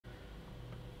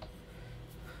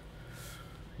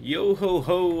Yo ho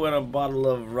ho and a bottle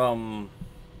of rum.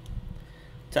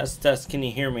 Test, test, can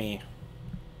you hear me?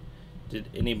 Did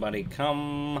anybody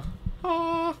come?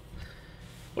 Ah.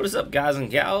 What is up, guys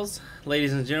and gals,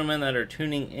 ladies and gentlemen that are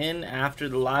tuning in after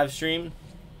the live stream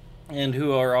and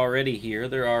who are already here?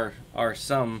 There are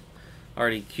some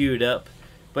already queued up,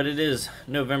 but it is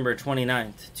November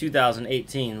 29th,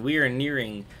 2018. We are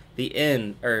nearing the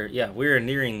end, we are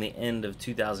nearing the end of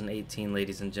 2018,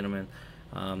 ladies and gentlemen.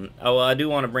 I do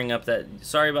want to bring up that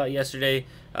sorry about yesterday.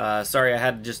 Sorry I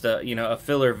had just a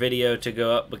filler video to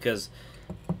go up, because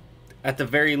at the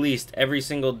very least every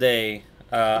single day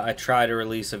I try to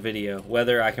release a video,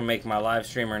 whether I can make my live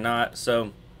stream or not.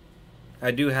 So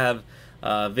I do have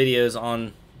videos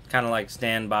on kind of like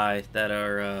standby that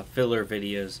are filler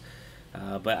videos,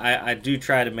 but I do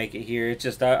try to make it here. It's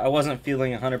just I wasn't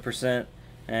feeling 100%,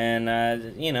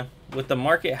 and with the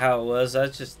market how it was, I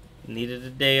just needed a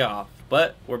day off.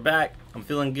 But we're back. I'm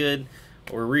feeling good.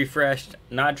 We're refreshed.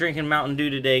 Not drinking Mountain Dew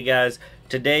today, guys.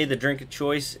 Today the drink of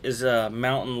choice is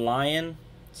Mountain Lion.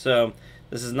 So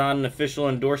this is not an official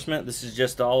endorsement. This is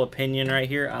just all opinion right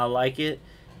here. I like it.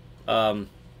 Mountain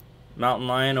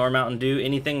Lion or Mountain Dew,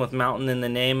 anything with mountain in the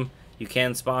name, you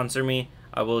can sponsor me.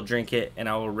 I will drink it, and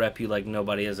I will rep you like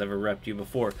nobody has ever repped you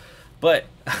before. But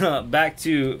back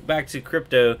to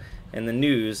crypto and the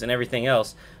news and everything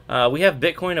else. We have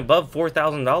Bitcoin above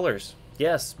 $4,000.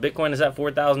 Yes, Bitcoin is at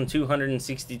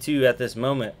 4,262 at this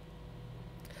moment.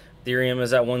 Ethereum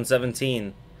is at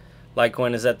 117.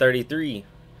 Litecoin is at 33.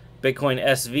 Bitcoin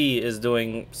SV is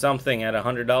doing something at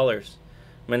 $100.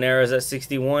 Monero is at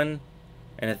 61.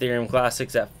 And Ethereum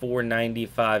Classic's at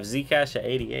 495. Zcash at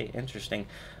 88. Interesting.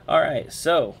 Alright,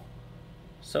 so.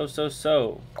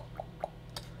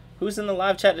 Who's in the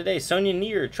live chat today? Sonia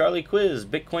Neer, Charlie Quiz,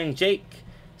 Bitcoin Jake,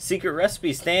 Secret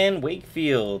Recipe, Stan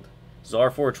Wakefield,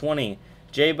 Czar420,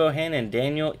 Jay Bohannon,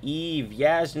 Daniel Eve,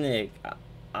 Yajnik,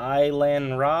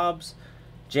 Ilan Robs,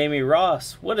 Jamie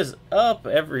Ross. What is up,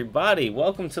 everybody?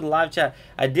 Welcome to the live chat.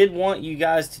 I did want you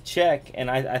guys to check, and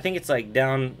I think it's like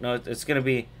down, no, it's going to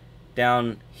be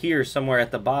down here somewhere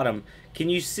at the bottom. Can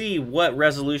you see what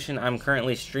resolution I'm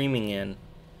currently streaming in?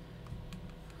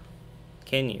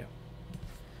 Can you?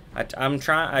 I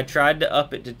tried to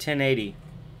up it to 1080.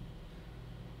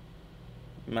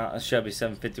 Shelby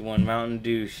 751 Mountain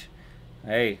Douche.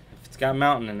 Hey, if it's got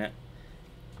mountain in it.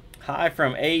 Hi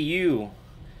from AU.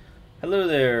 Hello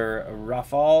there,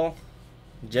 Rafal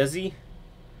Jezzy.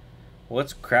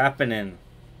 What's crapping in?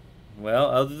 Well,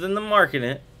 other than the marking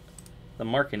it,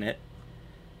 I'm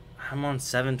on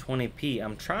 720p.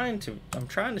 I'm trying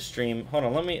to stream. Hold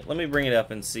on, let me bring it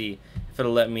up and see if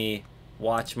it'll let me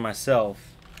watch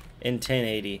myself in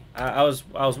 1080. I was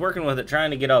working with it,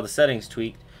 trying to get all the settings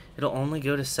tweaked. It'll only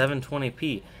go to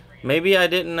 720p. Maybe I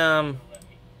didn't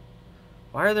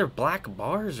why are there black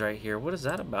bars right here? What is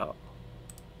that about?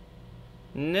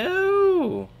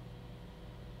 No.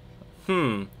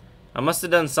 I must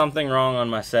have done something wrong on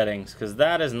my settings, because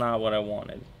that is not what I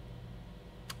wanted.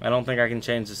 I don't think I can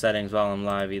change the settings while I'm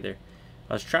live either.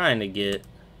 I was trying to get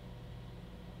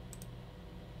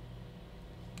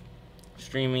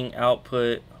streaming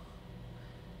output,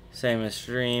 same as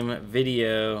stream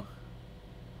video.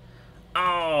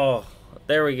 Oh,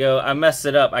 there we go. I messed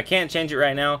it up. I can't change it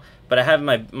right now, but I have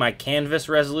my canvas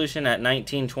resolution at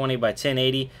 1920 by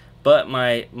 1080, but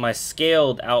my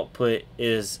scaled output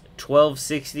is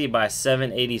 1260 by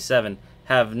 787.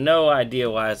 Have no idea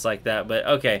why it's like that, but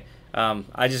okay.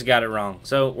 I just got it wrong,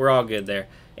 so we're all good there.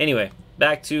 Anyway,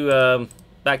 back to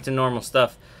normal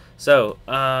stuff. So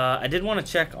I did want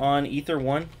to check on Ether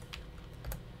 1.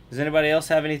 Does anybody else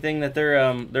have anything that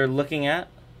they're looking at?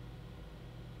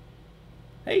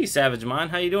 Hey, Savage Mind,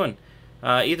 how you doing?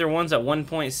 Ether 1's at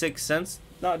 1.6 cents.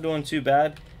 Not doing too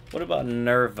bad. What about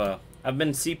Nerva? I've been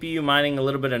CPU mining a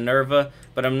little bit of Nerva,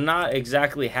 but I'm not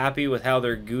exactly happy with how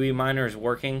their GUI miner is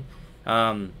working.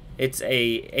 It's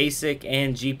a ASIC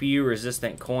and GPU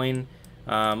resistant coin.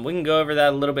 We can go over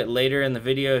that a little bit later in the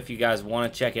video if you guys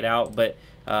want to check it out. But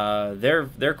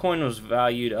their coin was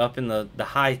valued up in the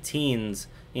high teens,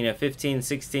 15,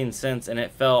 16 cents, and it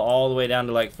fell all the way down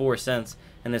to like 4 cents,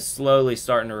 and it's slowly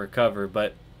starting to recover.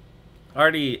 But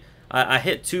already I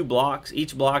hit 2 blocks.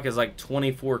 Each block is like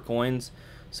 24 coins,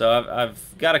 so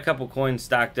I've got a couple coins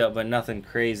stacked up, but nothing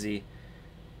crazy.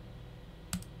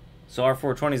 So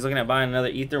R420 is looking at buying another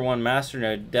Ether 1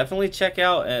 masternode. Definitely check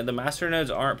out. The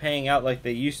masternodes aren't paying out like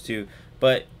they used to,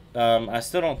 but I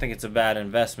still don't think it's a bad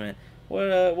investment.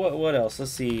 What else?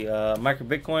 Let's see. Micro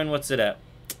Bitcoin, what's it at?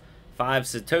 5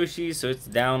 Satoshis, so it's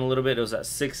down a little bit. It was at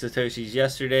 6 Satoshis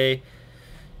yesterday.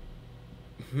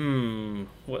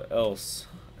 What else?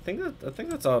 I think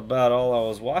that's about all I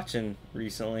was watching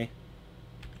recently.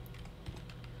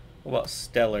 What about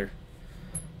Stellar?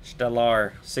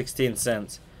 Stellar, 16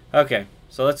 cents. Okay,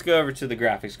 so let's go over to the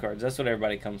graphics cards. That's what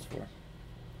everybody comes for.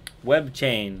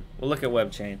 WebChain. We'll look at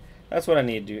WebChain. That's what I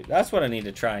need to do. That's what I need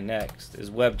to try next is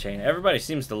WebChain. Everybody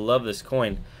seems to love this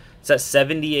coin. It's at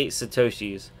 78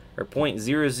 satoshis, or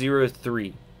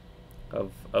 0.003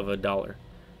 of a dollar.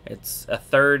 It's a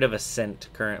third of a cent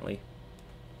currently.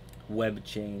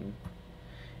 WebChain.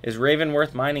 Is Raven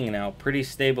worth mining now? Pretty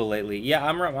stable lately. Yeah,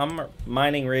 I'm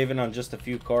mining Raven on just a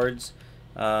few cards.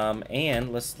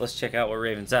 And let's check out where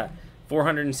Raven's at.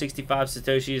 465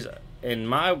 satoshis. In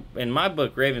my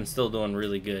book, Raven's still doing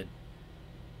really good.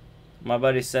 My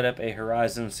buddy set up a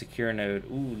Horizon secure node.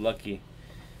 Ooh, lucky.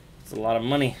 It's a lot of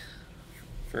money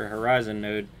for a Horizon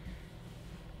node.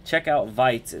 Check out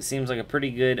Vites. It seems like a pretty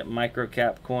good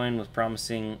micro-cap coin with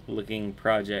promising looking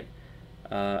project.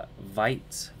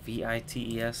 Vites.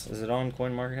 V-I-T-E-S. Is it on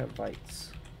CoinMarketCap?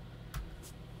 Vites.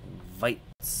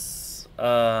 Vites.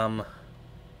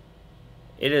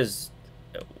 It is...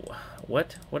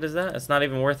 What? What is that? It's not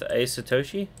even worth a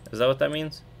Satoshi? Is that what that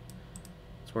means?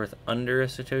 It's worth under a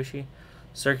Satoshi.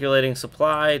 Circulating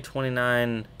supply,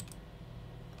 35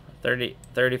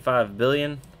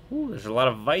 billion. Ooh, there's a lot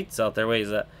of Vites out there. Wait, is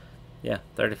that? Yeah,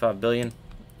 35 billion.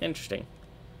 Interesting.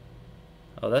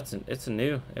 Oh, it's a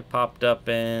new. It popped up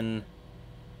in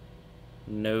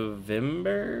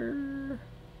November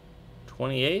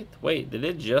 28th. Wait, did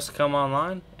it just come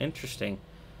online? Interesting.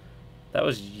 That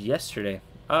was yesterday.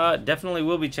 Definitely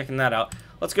will be checking that out.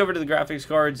 Let's go over to the graphics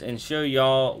cards and show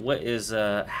y'all what is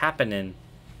happening.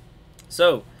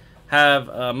 So,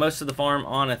 have most of the farm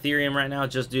on Ethereum right now,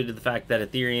 just due to the fact that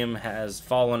Ethereum has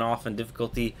fallen off in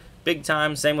difficulty big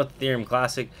time. Same with Ethereum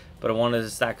Classic, but I wanted to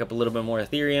stack up a little bit more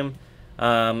Ethereum.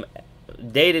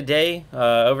 Day to day,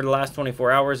 over the last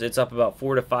 24 hours, it's up about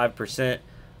 4 to 5%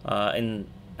 in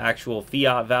actual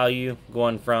fiat value,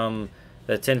 going from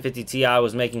the 1050 Ti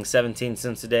was making 17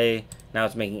 cents a day. Now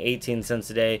it's making 18 cents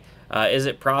a day. Is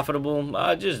it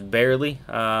profitable? Just barely.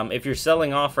 If you're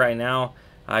selling off right now,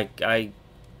 I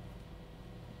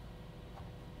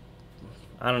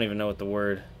don't even know what the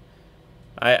word.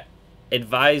 I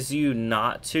advise you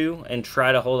not to, and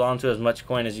try to hold on to as much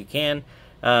coin as you can,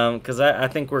 because I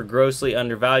think we're grossly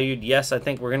undervalued. Yes, I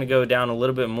think we're going to go down a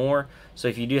little bit more. So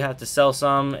if you do have to sell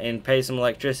some and pay some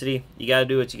electricity, you got to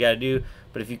do what you got to do.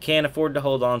 But if you can't afford to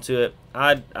hold on to it,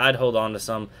 I'd hold on to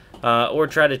some, or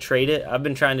try to trade it. I've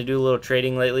been trying to do a little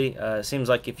trading lately. It seems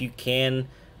like if you can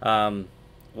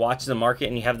watch the market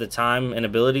and you have the time and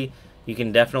ability, you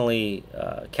can definitely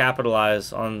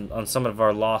capitalize on some of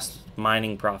our lost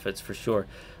mining profits for sure.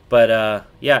 But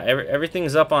yeah,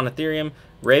 everything's up on Ethereum.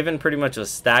 Raven pretty much was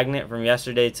stagnant from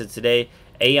yesterday to today.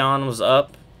 Aeon was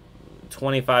up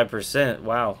 25%.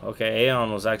 Wow. Okay,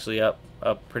 Aeon was actually up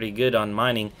pretty good on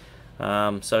mining.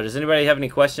 So does anybody have any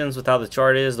questions with how the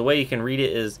chart is? The way you can read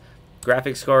it is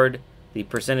graphics card, the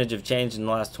percentage of change in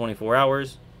the last 24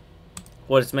 hours,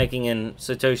 what it's making in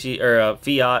Satoshi or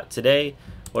fiat today,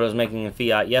 what it was making in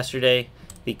fiat yesterday,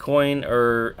 the coin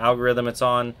or algorithm it's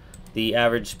on, the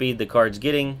average speed the card's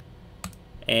getting,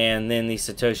 and then the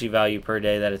Satoshi value per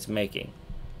day that it's making.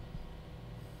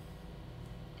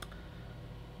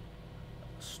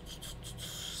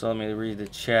 So let me read the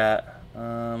chat.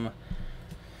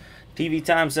 TV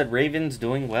Time said Raven's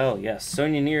doing well. Yes.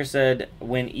 Sonia Neer said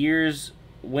when ears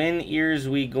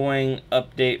we going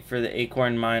update for the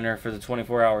Acorn miner for the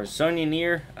 24 hours. Sonia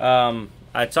Neer,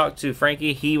 I talked to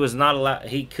Frankie. He was not allowed.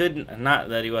 He couldn't. Not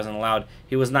that he wasn't allowed.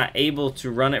 He was not able to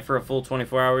run it for a full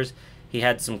 24 hours. He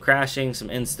had some crashing, some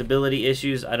instability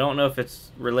issues. I don't know if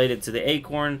it's related to the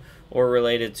Acorn or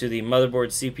related to the motherboard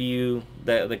CPU,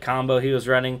 the combo he was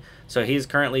running. So he's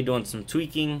currently doing some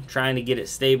tweaking, trying to get it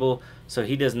stable. So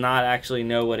he does not actually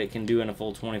know what it can do in a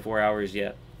full 24 hours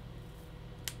yet.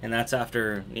 And that's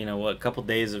after, you know, a couple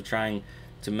days of trying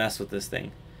to mess with this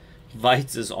thing.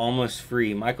 Vites is almost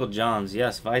free. Michael Johns,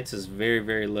 yes, Vites is very,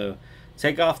 very low.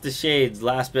 Take off the shades,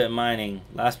 last bit mining.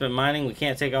 Last bit mining, we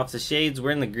can't take off the shades.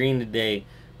 We're in the green today.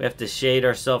 We have to shade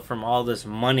ourselves from all this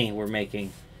money we're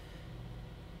making.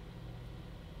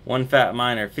 One fat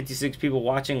miner, 56 people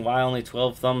watching. Why only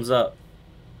 12 thumbs up?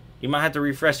 You might have to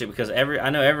refresh it because I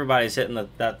know everybody's hitting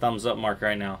that thumbs up mark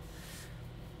right now.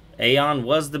 Aeon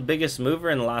was the biggest mover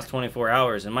in the last 24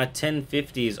 hours, and my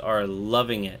 1050s are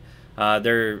loving it.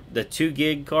 They're the 2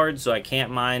 gig cards, so I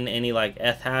can't mine any like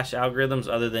Ethash algorithms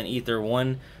other than Ether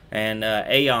 1. And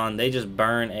Aeon, they just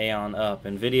burn Aeon up.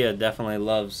 NVIDIA definitely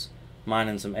loves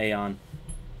mining some Aeon.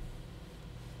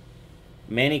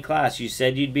 Manny Class, you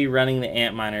said you'd be running the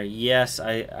Antminer. Yes,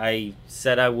 I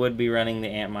said I would be running the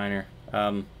Antminer.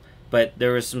 But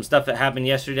there was some stuff that happened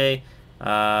yesterday.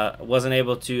 Wasn't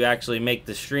able to actually make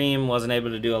the stream. Wasn't able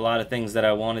to do a lot of things that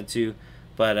I wanted to.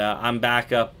 But I'm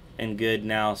back up and good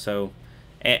now. So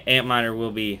Antminer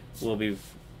will be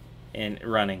in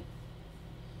running.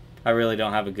 I really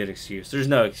don't have a good excuse. There's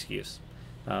no excuse.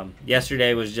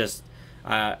 Yesterday was just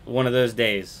one of those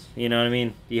days. You know what I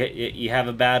mean? You have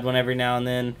a bad one every now and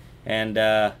then. And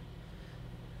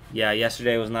yeah,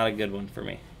 yesterday was not a good one for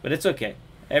me. But it's okay.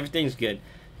 Everything's good.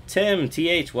 Tim,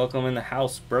 TH, welcome in the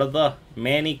house, brother.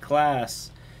 Manny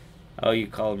Class. Oh, you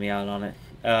called me out on it.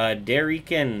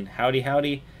 Derrican, howdy,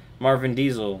 howdy. Marvin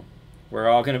Diesel, we're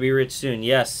all going to be rich soon.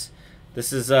 Yes.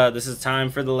 This is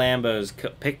time for the Lambos.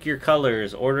 Pick your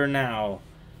colors. Order now.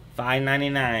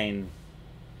 $5.99.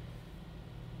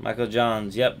 Michael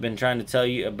Johns. Yep, been trying to tell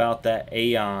you about that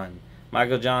Aeon.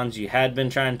 Michael Johns, you had been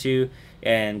trying to.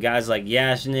 And guys like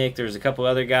Yashnik. There's a couple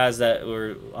other guys that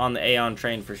were on the Aeon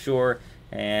train for sure.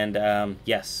 And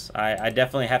yes, I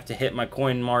definitely have to hit my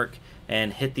coin mark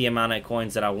and hit the amount of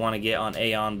coins that I want to get on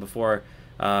Aeon before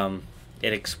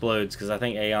it explodes. Because I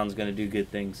think Aeon's going to do good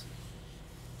things.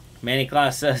 Manny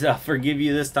Class says, I'll forgive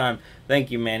you this time.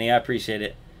 Thank you, Manny. I appreciate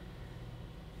it.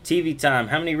 TV time.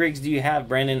 How many rigs do you have,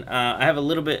 Brandon? I have a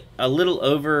little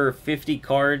over 50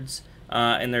 cards,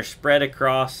 and they're spread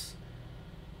across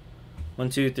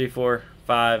 1, 2, 3, 4,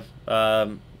 5,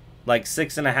 like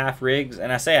 6.5 rigs.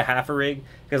 And I say a half a rig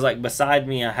because, like, beside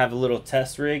me, I have a little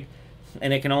test rig,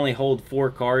 and it can only hold 4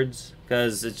 cards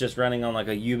because it's just running on like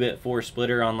a Ubit 4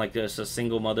 splitter on like just a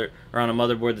single on a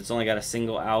motherboard that's only got a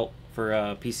single out for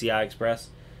PCI Express.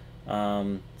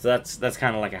 So that's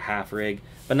kind of like a half rig,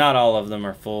 but not all of them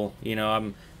are full. You know,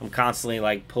 I'm constantly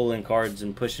like pulling cards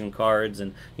and pushing cards,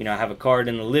 and you know, I have a card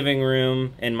in the living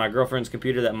room in my girlfriend's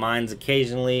computer that mines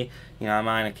occasionally. You know, I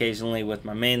mine occasionally with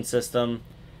my main system.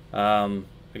 I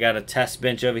got a test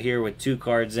bench over here with 2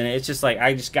 cards in it. It's just like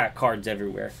I just got cards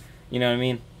everywhere. You know what I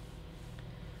mean?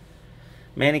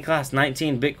 Manny Class,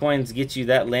 19 Bitcoins get you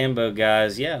that Lambo,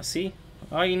 guys. Yeah, see?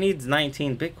 All you need is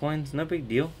 19 Bitcoins. No big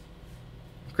deal.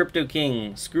 Crypto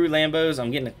King, screw Lambos. I'm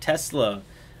getting a Tesla.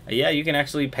 Yeah, you can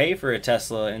actually pay for a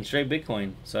Tesla in straight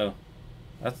Bitcoin. So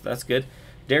that's good.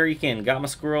 Derrican, got my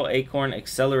squirrel acorn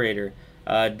accelerator.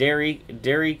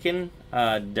 Derrican.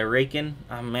 Oh,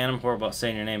 man, I'm horrible at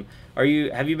saying your name.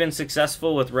 Have you been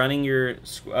successful with running your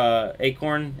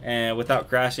acorn and without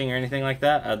crashing or anything like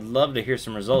that? I'd love to hear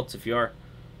some results if you are.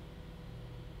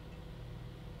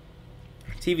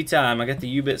 TV time, I got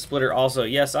the Ubit splitter also.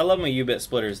 Yes, I love my Ubit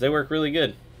splitters. They work really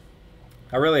good.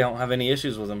 I really don't have any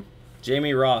issues with them.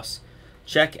 Jamie Ross,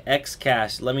 check X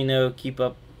Cash. Let me know. Keep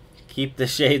the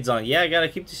shades on. Yeah, I gotta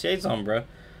keep the shades on, bro.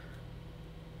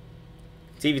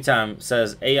 TV time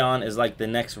says Aeon is like the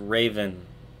next Raven.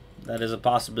 That is a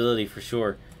possibility for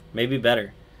sure. Maybe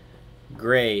better.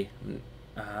 Gray.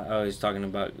 Oh, he's talking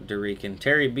about Dorican.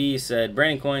 Terry B said,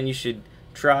 Brandoncoin, you should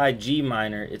try G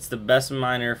miner. It's the best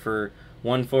miner for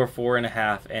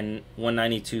 144.5 and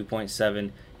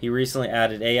 192.7. He recently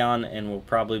added Aeon and will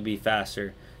probably be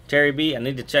faster. Terry B, I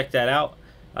need to check that out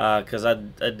because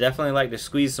I'd definitely like to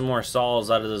squeeze some more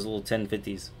sols out of those little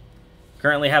 1050s.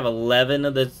 Currently have 11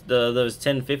 of those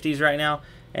 1050s right now.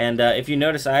 And if you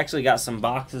notice, I actually got some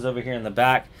boxes over here in the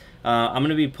back. I'm going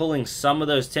to be pulling some of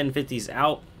those 1050s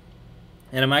out.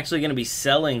 And I'm actually going to be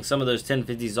selling some of those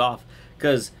 1050s off.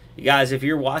 Because, guys, if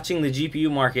you're watching the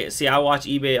GPU market, see, I watch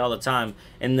eBay all the time.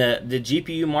 And the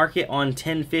GPU market on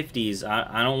 1050s,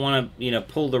 I don't want to,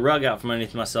 pull the rug out from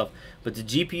underneath myself. But the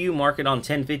GPU market on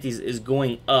 1050s is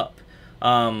going up.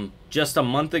 Just a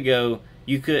month ago,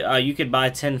 you could buy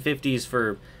 1050s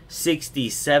for 60,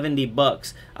 70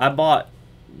 bucks. I bought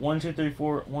 5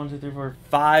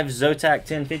 Zotac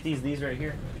 1050s, these right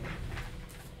here.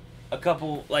 A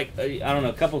couple, a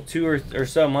 2 or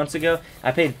so months ago.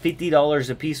 I paid $50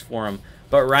 a piece for them.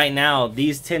 But right now,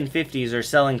 these 1050s are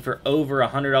selling for over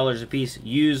 $100 a piece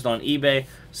used on eBay.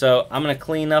 So I'm going to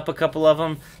clean up a couple of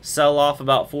them, sell off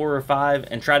about 4 or 5,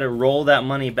 and try to roll that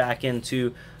money back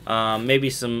into maybe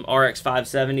some RX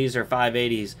 570s or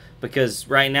 580s. Because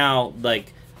right now,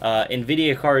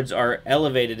 NVIDIA cards are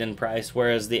elevated in price,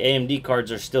 whereas the AMD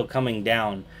cards are still coming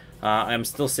down. I'm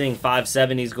still seeing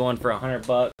 570s going for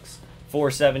 $100,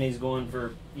 470s going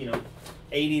for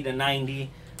 80 to 90.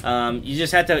 You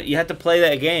just have to play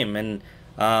that game, and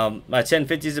my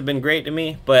 1050s have been great to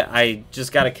me, but I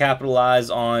just got to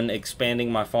capitalize on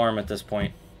expanding my farm at this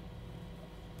point.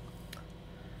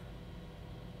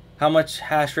 How much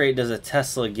hash rate does a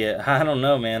Tesla get? I don't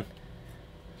know, man.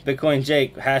 Bitcoin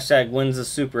Jake, hashtag wins the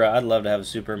Supra. I'd love to have a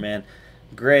Supra, man.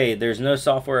 Gray, there's no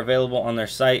software available on their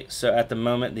site, so at the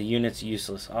moment the unit's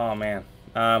useless. Oh man.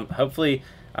 Hopefully,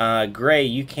 Gray,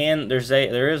 you can.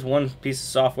 There is one piece of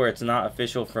software. It's not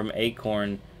official from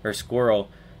Acorn or Squirrel,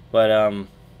 but a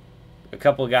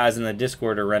couple of guys in the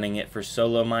Discord are running it for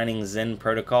solo mining Zen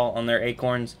protocol on their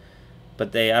Acorns,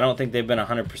 but I don't think they've been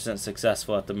 100%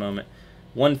 successful at the moment.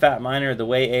 One fat miner, the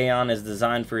way Aeon is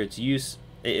designed for its use,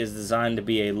 it is designed to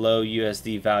be a low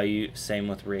USD value. Same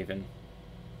with Raven.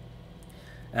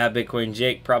 Bitcoin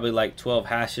Jake, probably like 12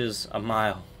 hashes a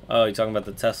mile. Oh, you're talking about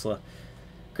the Tesla.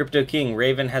 Crypto King,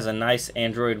 Raven has a nice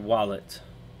Android wallet.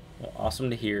 Well, awesome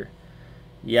to hear.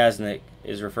 Yaznik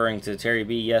is referring to Terry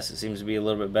B. Yes, it seems to be a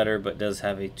little bit better, but does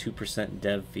have a 2%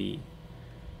 dev fee.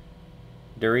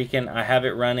 Dorican, I have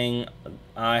it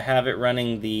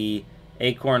running the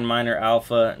Acorn Miner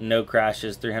Alpha, no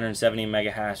crashes, 370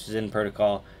 mega hash Zen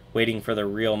protocol, waiting for the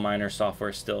real miner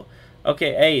software still.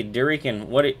 Okay, hey, Dorican,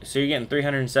 so you're getting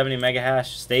 370 mega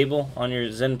hash stable on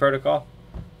your Zen protocol?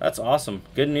 That's awesome.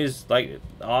 Good news. Like,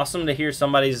 awesome to hear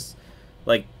somebody's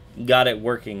like got it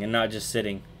working and not just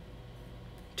sitting.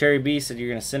 Terry B said you're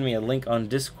gonna send me a link on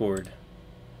Discord.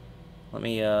 Let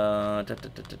me there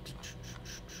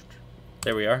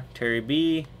we are. Terry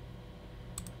B.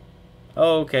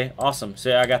 Oh, okay, awesome.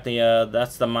 So I got the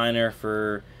that's the miner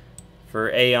for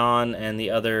Aeon and the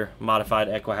other modified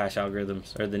Equihash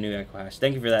algorithms, or the new Equihash.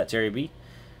 Thank you for that, Terry B.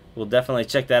 We'll definitely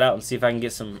check that out and see if I can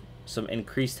get some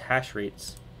increased hash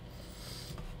rates.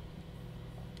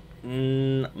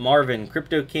 Marvin,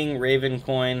 Crypto King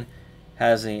Ravencoin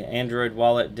has an Android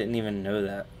wallet. Didn't even know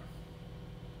that.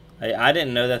 I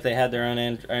didn't know that they had their own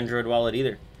Android wallet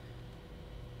either.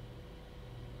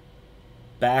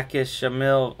 Bacchus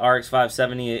Shamil, RX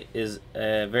 570 is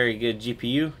a very good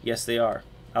GPU. Yes, they are.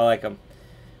 I like them.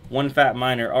 One fat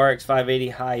miner, RX 580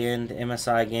 high-end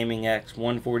MSI Gaming X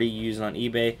 140 used on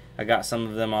eBay. I got some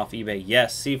of them off eBay.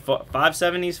 Yes, see,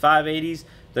 570s, 580s,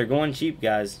 they're going cheap,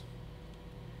 guys.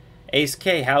 Ace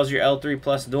K, how's your L3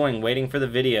 Plus doing? Waiting for the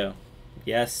video.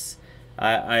 Yes,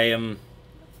 I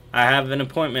have an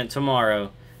appointment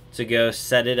tomorrow to go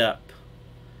set it up.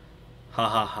 Ha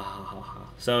ha ha ha ha ha.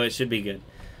 So it should be good.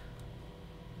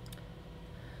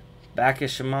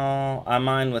 Bacchus Shamal, I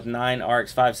mine with 9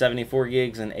 RX 570, 4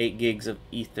 gigs, and 8 gigs of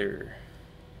Ether.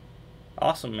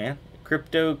 Awesome, man.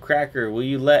 Crypto Cracker, will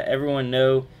you let everyone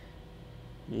know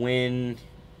when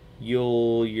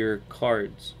your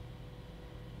cards?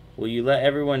 Will you let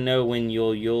everyone know when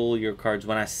you'll your cards?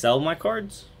 When I sell my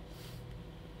cards?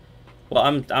 Well,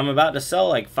 I'm about to sell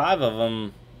like 5 of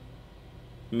them.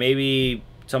 Maybe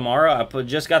tomorrow. I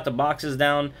just got the boxes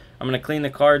down. I'm gonna clean the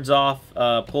cards off,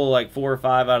 pull like 4 or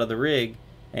 5 out of the rig,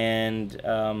 and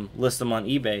list them on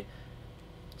eBay.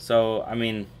 So I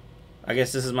mean, I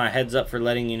guess this is my heads up for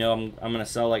letting you know I'm gonna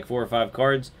sell like 4 or 5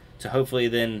 cards to hopefully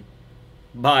then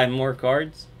buy more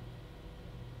cards,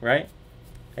 right?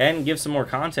 And give some more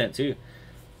content too.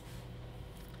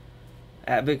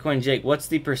 At Bitcoin Jake, what's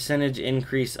the percentage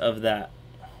increase of that?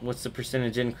 What's the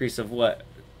percentage increase of what?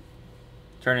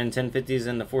 Turning 1050s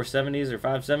into 470s or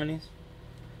 570s?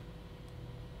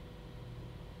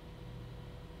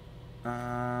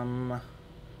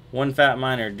 One fat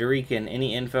miner, Dorican,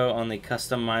 any info on the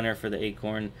custom miner for the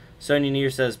Acorn? Sonia Neer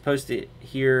says, post it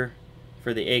here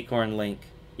for the Acorn link.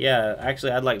 Yeah,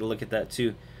 actually, I'd like to look at that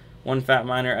too. One fat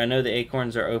miner, I know the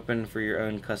Acorns are open for your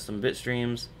own custom bit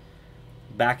streams.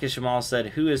 Bacchus Shamal said,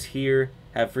 who is here,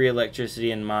 have free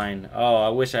electricity in mine? Oh, I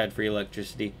wish I had free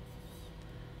electricity.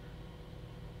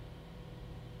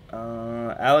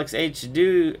 Alex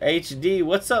HD,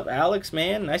 what's up, Alex,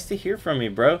 man? Nice to hear from you,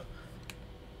 bro.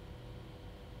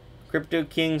 Crypto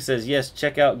King says, yes,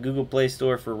 check out Google Play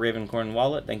Store for Ravencoin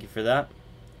Wallet. Thank you for that.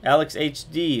 Alex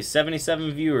HD,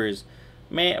 77 viewers.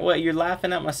 Man, what, you're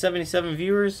laughing at my 77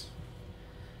 viewers?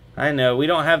 I know, we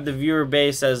don't have the viewer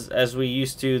base as we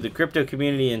used to. The crypto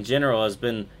community in general has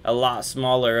been a lot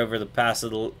smaller over the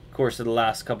course of the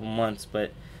last couple months,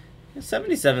 but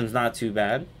 77 is not too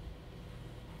bad.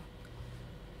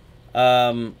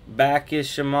 Bacchus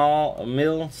Shamal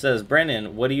Mill says,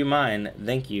 Brandon, what do you mine?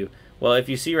 Thank you. Well, if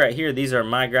you see right here, these are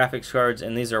my graphics cards,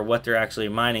 and these are what they're actually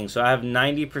mining. So I have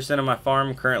 90% of my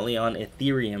farm currently on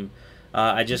Ethereum.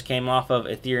 I just came off of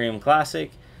Ethereum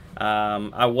Classic.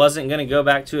 I wasn't going to go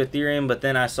back to Ethereum, but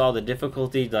then I saw the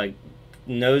difficulty like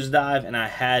nosedive, and I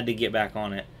had to get back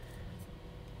on it.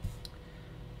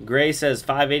 Gray says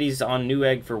 580s on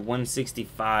Newegg for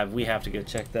 165. We have to go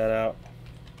check that out.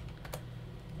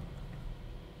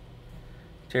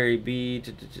 Terry B.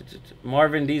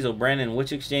 Marvin Diesel. Brandon,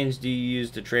 which exchange do you use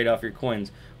to trade off your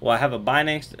coins? Well, I have a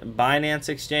Binance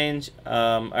exchange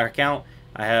account.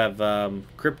 I have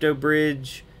Crypto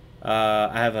Bridge,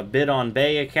 I have a Bid on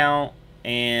Bay account,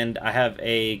 and I have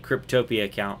a Cryptopia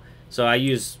account. So I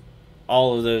use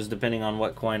all of those depending on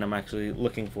what coin I'm actually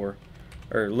looking for,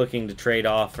 or looking to trade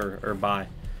off or buy.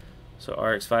 So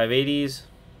RX 580s.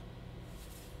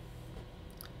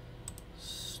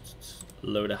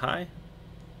 Low to high.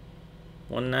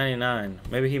 199.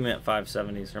 Maybe he meant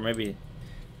 570s, or maybe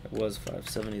it was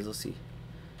 570s. Let's see.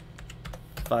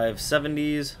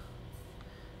 570s.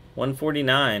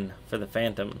 149 for the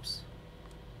Phantoms.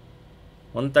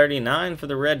 139 for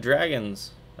the Red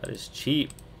Dragons. That is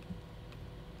cheap.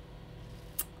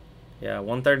 Yeah,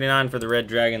 139 for the Red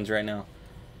Dragons right now.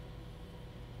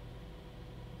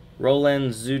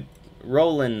 Roland,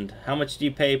 how much do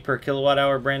you pay per kilowatt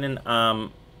hour, Brandon?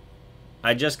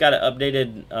 I just got an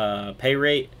updated pay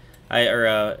rate,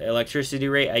 electricity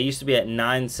rate. I used to be at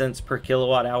 9 cents per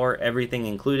kilowatt hour, everything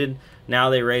included. Now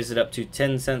they raised it up to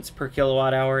 10 cents per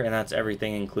kilowatt hour, and that's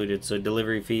everything included. So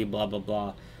delivery fee, blah blah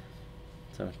blah.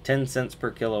 So 10 cents per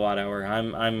kilowatt hour.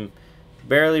 I'm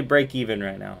barely break even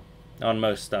right now on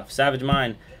most stuff. Savage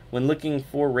Mind, when looking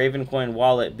for Ravencoin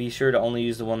wallet, be sure to only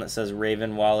use the one that says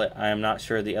Raven wallet. I am not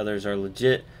sure the others are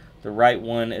legit. The right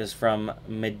one is from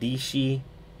Medici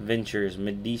Ventures.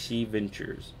 Medici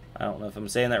Ventures. I don't know if I'm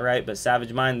saying that right, but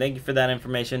Savage Mind, thank you for that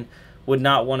information. Would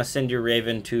not want to send your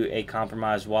Raven to a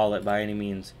compromised wallet by any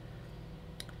means.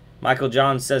 Michael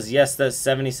John says, yes, that's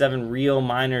 77 real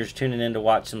miners tuning in to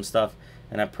watch some stuff.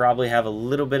 And I probably have a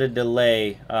little bit of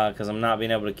delay because I'm not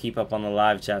being able to keep up on the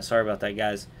live chat. Sorry about that,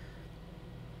 guys.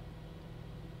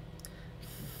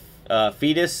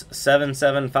 Fetus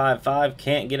 7755,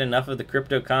 can't get enough of the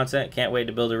crypto content. Can't wait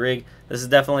to build a rig. This is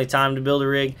definitely time to build a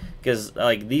rig because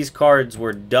like these cards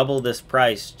were double this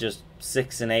price just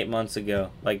 6 and 8 months ago.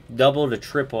 Like double to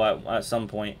triple at some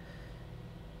point.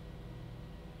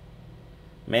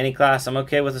 Manny Class, I'm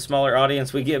okay with a smaller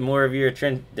audience. We get more of your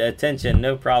attention.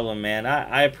 No problem, man.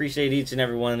 I appreciate each and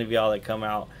every one of y'all that come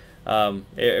out.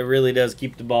 It really does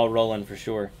keep the ball rolling for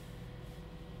sure.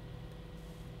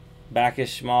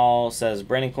 Backish Small says,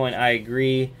 Brandoncoin, I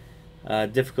agree.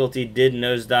 Difficulty did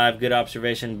nosedive. Good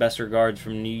observation. Best regards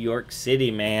from New York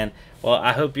City, man. Well,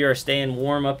 I hope you are staying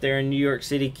warm up there in New York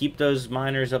City. Keep those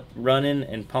miners up running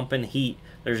and pumping heat.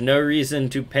 There's no reason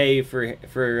to pay for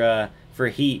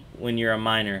heat when you're a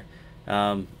miner.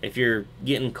 If you're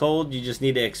getting cold, you just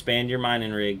need to expand your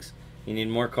mining rigs. You need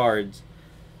more cards.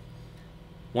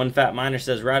 One Fat Miner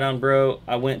says, right on, bro.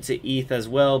 I went to ETH as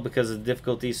well because the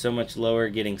difficulty is so much lower,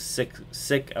 getting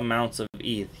sick amounts of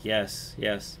ETH. Yes,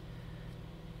 yes.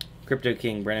 Crypto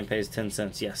King, Brandon pays 10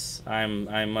 cents. Yes, I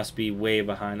must be way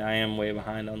behind. I am way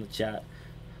behind on the chat.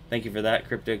 Thank you for that,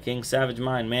 Crypto King. Savage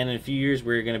Mind, man, in a few years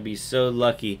we're going to be so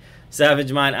lucky.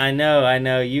 Savage Mind, I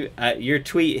know. Your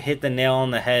tweet hit the nail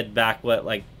on the head back, what,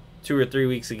 like 2 or 3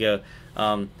 weeks ago.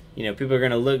 You know, people are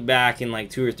going to look back in like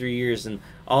 2 or 3 years and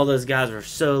all those guys were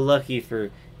so lucky for,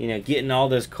 you know, getting all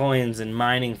those coins and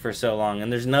mining for so long.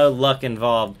 And there's no luck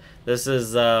involved. This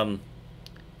is,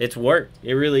 it's work.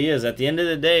 It really is. At the end of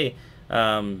the day,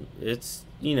 it's,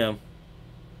 you know,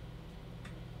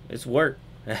 it's work.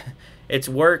 It's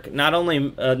work not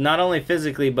only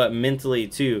physically but mentally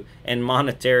too, and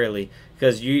monetarily,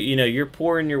 because you know you're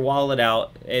pouring your wallet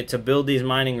out to build these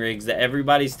mining rigs that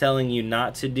everybody's telling you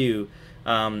not to do.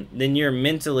 Then you're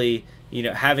mentally, you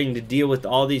know, having to deal with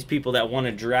all these people that want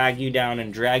to drag you down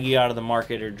and drag you out of the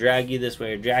market, or drag you this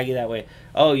way or drag you that way.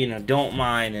 Oh, you know, don't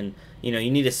mine, and you know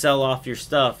you need to sell off your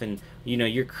stuff, and you know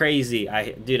you're crazy.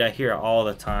 Dude, I hear it all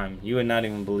the time. You would not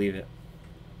even believe it.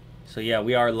 So yeah,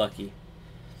 we are lucky.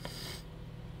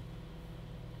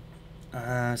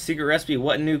 Secret Recipe,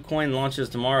 what new coin launches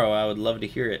tomorrow? I would love to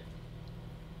hear it.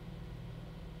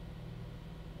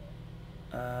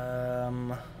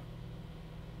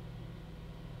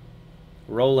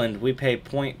 Roland, we pay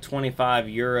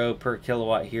 0.25 euro per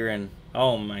kilowatt here in...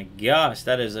 Oh my gosh,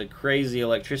 that is a crazy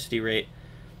electricity rate.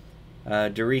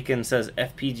 Derican says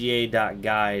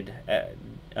fpga.guide.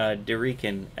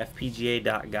 Derican,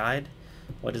 fpga.guide?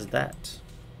 What is that?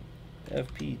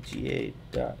 fpga.guide.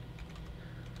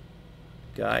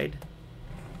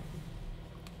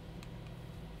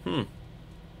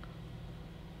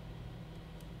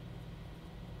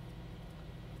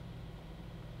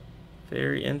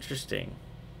 Very interesting.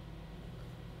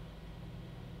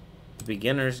 The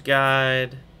beginner's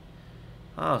guide.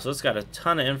 Oh, so it's got a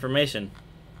ton of information.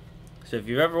 So if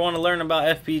you ever want to learn about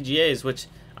FPGAs, which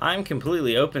I'm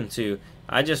completely open to,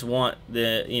 I just want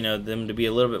them to be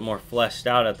a little bit more fleshed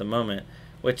out at the moment.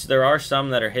 Which there are some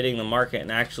that are hitting the market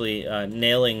and actually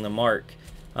nailing the mark.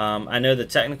 I know the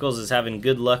Technicals is having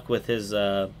good luck with his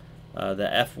the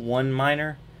F1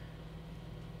 miner.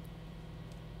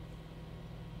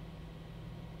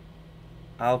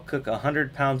 I'll cook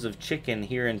 100 pounds of chicken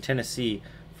here in Tennessee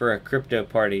for a crypto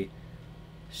party.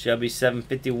 Shelby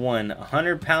 751.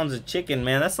 100 pounds of chicken,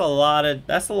 man. That's a lot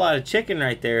of chicken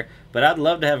right there. But I'd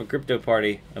love to have a crypto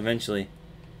party eventually.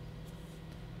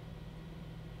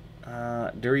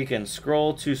 Dorican,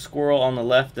 scroll to squirrel on the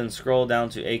left, then scroll down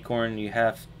to acorn. You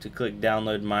have to click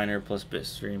download miner plus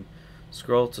bitstream.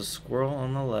 Scroll to squirrel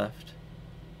on the left,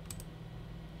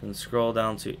 then scroll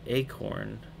down to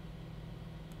acorn.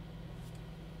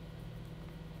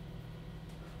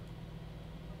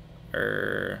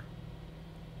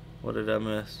 What did I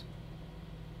miss?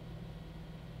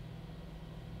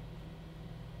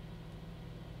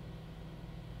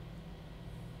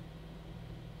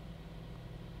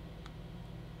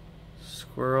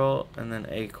 Squirrel and then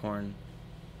acorn.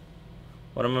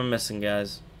 What am I missing,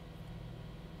 guys?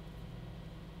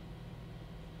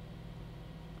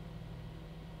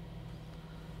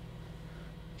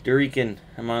 Durican,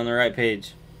 am I on the right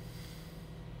page?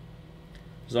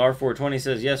 Czar420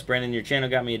 says, yes, Brandon, your channel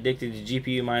got me addicted to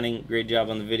GPU mining. Great job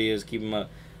on the videos. Keep them up.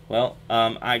 Well,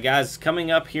 guys,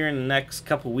 coming up here in the next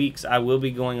couple weeks, I will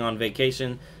be going on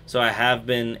vacation. So I have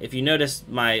been, if you notice,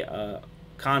 my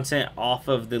content off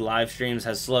of the live streams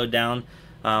has slowed down.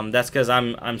 That's because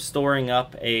I'm storing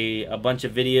up a bunch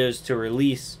of videos to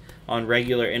release on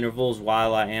regular intervals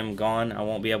while I am gone. I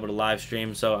won't be able to live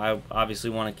stream, so I obviously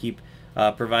want to keep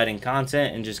providing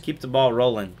content and just keep the ball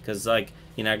rolling, because, like,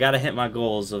 you know, I got to hit my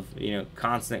goals of, you know,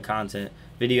 constant content,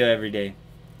 video every day.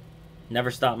 Never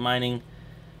stop mining.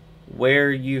 Where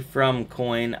are you from,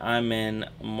 Coin? I'm in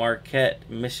Marquette,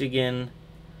 Michigan.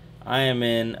 I am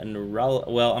in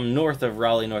I'm north of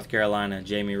Raleigh, North Carolina.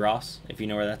 Jamie Ross, if you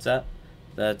know where that's at.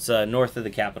 That's north of the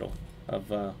capital of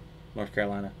North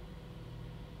Carolina.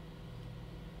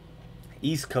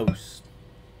 East Coast.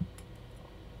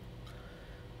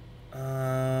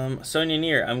 Sonia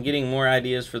Neer, I'm getting more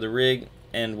ideas for the rig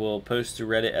and will post to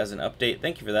Reddit as an update.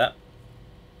 Thank you for that.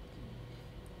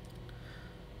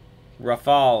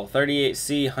 Rafal,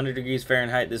 38C, 100 degrees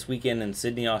Fahrenheit this weekend in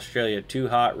Sydney, Australia. Too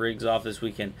hot, rigs off this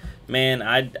weekend. Man,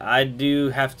 I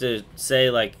do have to say,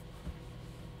 like,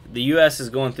 the U.S. is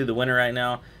going through the winter right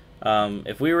now.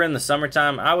 If we were in the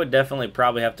summertime, I would definitely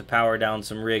probably have to power down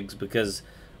some rigs because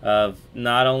of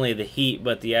not only the heat,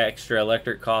 but the extra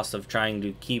electric cost of trying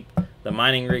to keep the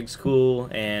mining rigs cool.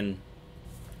 And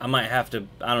I might have to,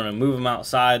 I don't know, move them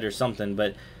outside or something.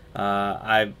 But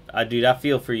I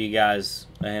feel for you guys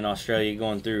in Australia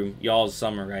going through y'all's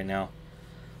summer right now.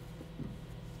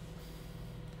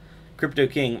 Crypto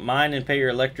King, mine and pay your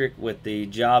electric with the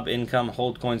job income,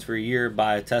 hold coins for a year,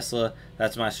 buy a Tesla.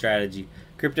 That's my strategy.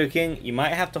 Crypto King, you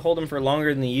might have to hold them for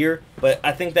longer than a year, but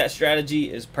I think that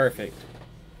strategy is perfect.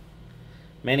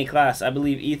 Manny Class, I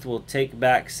believe ETH will take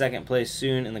back second place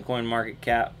soon in the coin market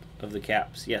cap of the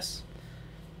caps. Yes.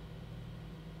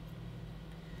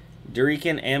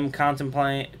 Durican, am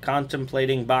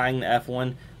contemplating buying the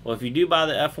F1. Well, if you do buy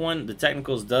the F1, the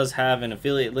Technicals does have an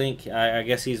affiliate link. I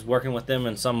guess he's working with them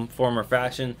in some form or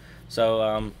fashion.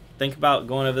 So think about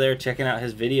going over there, checking out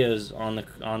his videos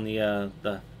on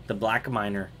the black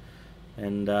miner,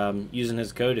 and using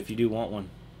his code if you do want one.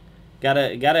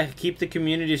 Gotta keep the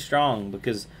community strong,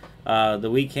 because the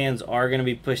weak hands are gonna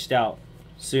be pushed out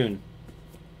soon.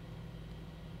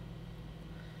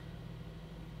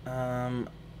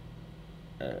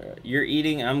 You're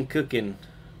eating, I'm cooking.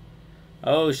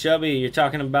 Oh, Shelby, you're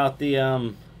talking about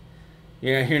the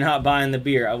you're not buying the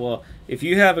beer. Well, if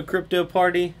you have a crypto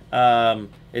party,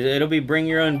 it'll be bring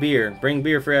your own beer. Bring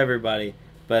beer for everybody.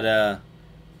 But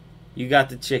you got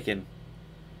the chicken.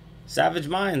 Savage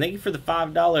Mind, thank you for the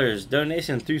 $5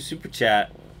 donation through Super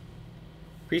Chat.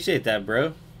 Appreciate that,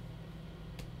 bro.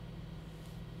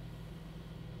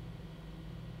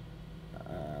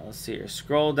 Let's see here.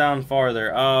 Scroll down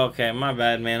farther. Oh, okay, my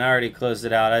bad, man. I already closed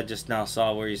it out. I just now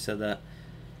saw where you said that.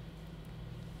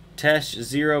 Tesh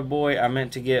Zero Boy, I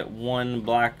meant to get one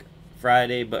Black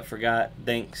Friday, but forgot.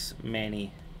 Thanks,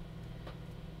 Manny.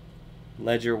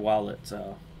 Ledger Wallet.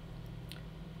 So.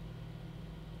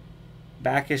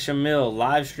 Backish a Mill,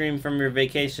 live stream from your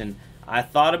vacation. I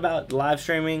thought about live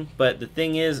streaming, but the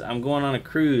thing is, I'm going on a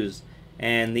cruise,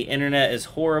 and the internet is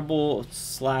horrible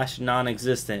 /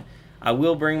 non-existent. I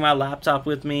will bring my laptop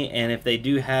with me, and if they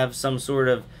do have some sort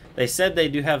of, they said they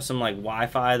do have some like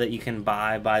Wi-Fi that you can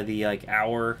buy by the like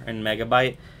hour and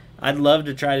megabyte. I'd love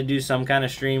to try to do some kind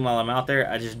of stream while I'm out there.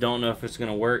 I just don't know if it's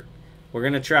gonna work. We're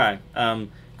gonna try.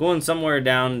 Going somewhere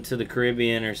down to the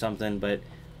Caribbean or something, but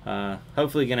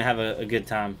hopefully gonna have a good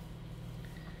time.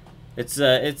 It's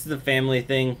the family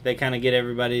thing. They kind of get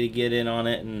everybody to get in on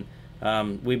it, and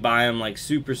we buy them like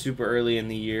super early in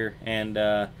the year, and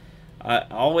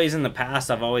always in the past,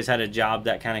 I've always had a job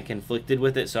that kind of conflicted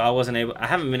with it, so I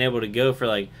haven't been able to go for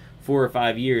like 4 or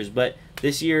 5 years. But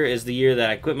this year is the year that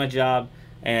I quit my job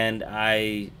and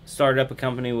I started up a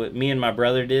company with me and my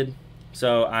brother did.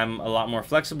 So I'm a lot more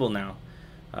flexible now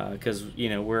because you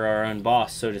know, we're our own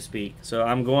boss, so to speak. So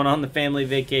I'm going on the family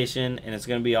vacation and it's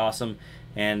going to be awesome.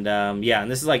 And yeah,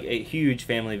 and this is like a huge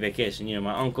family vacation. You know,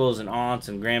 my uncles and aunts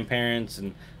and grandparents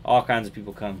and all kinds of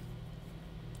people come.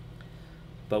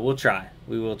 But we'll try.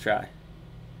 We will try.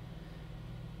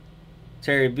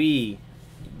 Terry B.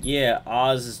 Yeah,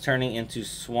 Oz is turning into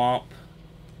swamp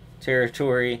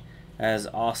territory, as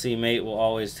Aussie mate will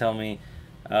always tell me.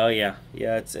 Oh yeah,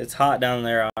 yeah, it's hot down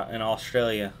there in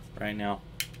Australia right now.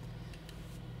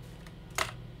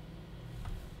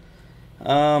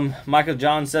 Michael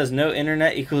John says no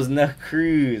internet equals no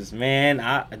cruise. Man,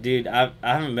 dude, I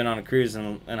haven't been on a cruise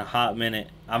in a hot minute.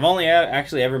 I've only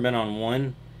actually ever been on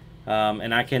one,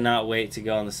 and I cannot wait to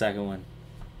go on the second one.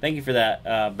 Thank you for that,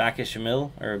 Baka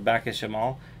Shamil or Baka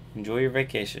Shamal. Enjoy your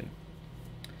vacation.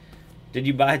 Did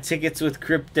you buy tickets with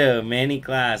crypto? Manny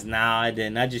Class. Nah, I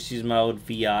didn't. I just used my old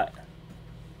fiat.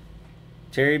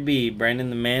 Terry B. Brandon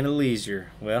the man of leisure.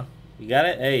 Well, you got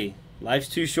it. Hey, life's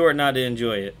too short not to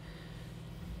enjoy it.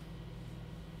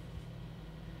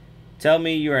 Tell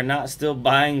me you are not still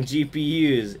buying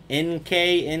GPUs.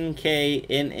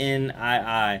 NKNKNNII.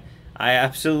 I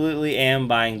absolutely am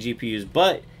buying GPUs,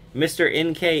 but Mr.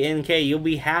 NKNK, you'll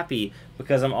be happy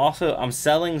because I'm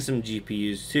selling some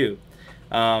GPUs too.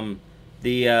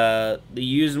 The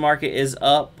used market is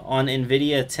up on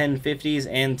NVIDIA 1050s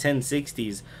and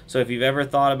 1060s. So if you've ever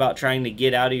thought about trying to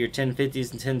get out of your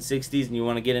 1050s and 1060s and you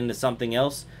want to get into something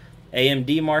else,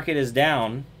 AMD market is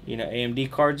down. You know,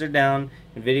 AMD cards are down,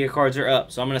 NVIDIA cards are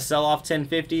up. So I'm going to sell off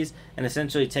 1050s and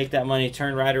essentially take that money,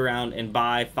 turn right around, and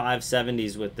buy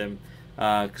 570s with them.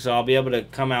 So I'll be able to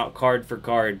come out card for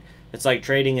card. It's like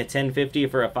trading a 1050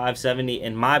 for a 570.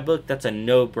 In my book, that's a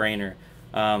no-brainer.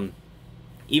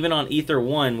 Even on Ether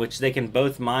 1, which they can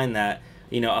both mine that,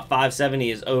 you know, a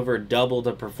 570 is over double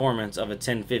the performance of a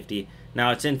 1050. Now,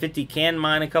 a 1050 can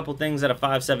mine a couple things that a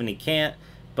 570 can't,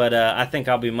 but I think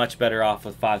I'll be much better off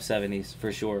with 570s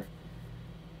for sure.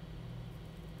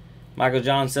 Michael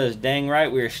John says, dang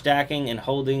right, we are stacking and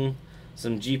holding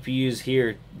some GPUs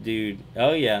here, dude.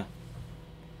 Oh, yeah.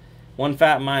 One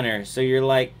fat miner, so you're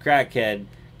like crackhead.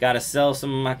 Gotta sell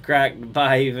some of my crack to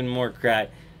buy even more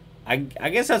crack. I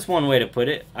guess that's one way to put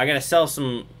it. I gotta sell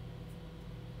some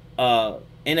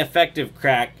ineffective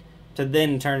crack to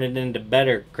then turn it into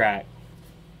better crack,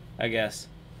 I guess.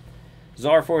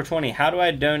 Czar420, how do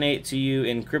I donate to you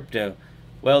in crypto?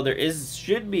 Well,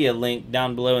 should be a link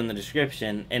down below in the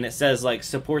description, and it says like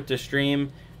support the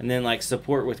stream and then like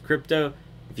support with crypto.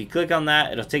 If you click on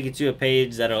that, it'll take you to a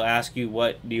page that'll ask you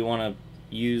what do you want to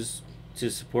use to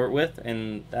support with,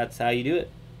 and that's how you do it.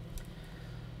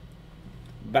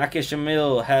 Bakish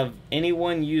Emil, have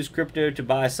anyone used crypto to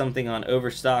buy something on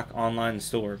Overstock online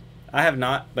store? I have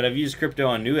not, but I've used crypto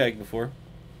on Newegg before.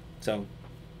 So,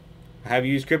 I have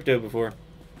used crypto before.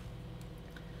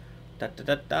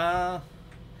 Now,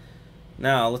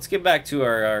 let's get back to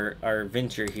our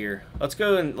venture here. Let's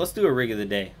go and let's do a rig of the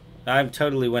day. I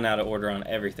totally went out of order on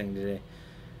everything today.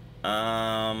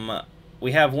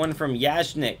 We have one from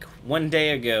Yajnik 1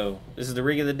 day ago. This is the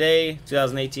rig of the day,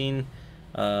 2018.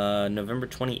 November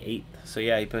 28th. So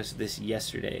yeah, he posted this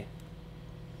yesterday.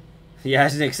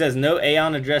 Yajnik says, no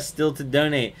Aeon address still to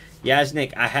donate.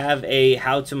 Yajnik, I have a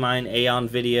how to mine Aeon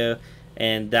video,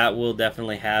 and that will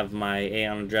definitely have my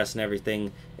Aeon address and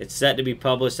everything. It's set to be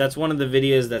published. That's one of the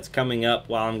videos that's coming up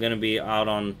while I'm going to be out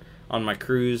on my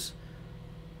cruise.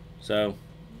 So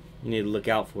you need to look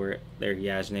out for it there,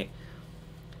 Yajnik.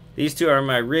 These two are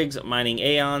my rigs mining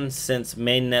Aeon since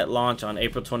mainnet launch on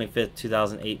April 25th,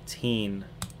 2018.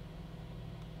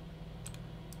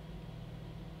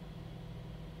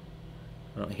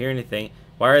 I don't hear anything.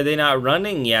 Why are they not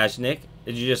running, Yajnik?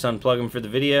 Did you just unplug them for the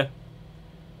video?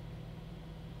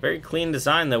 Very clean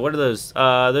design though. What are those?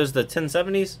 Those the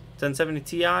 1070s? 1070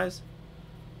 Ti's?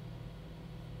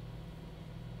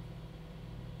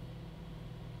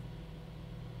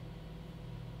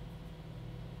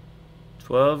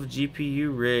 $12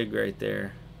 GPU rig right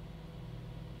there.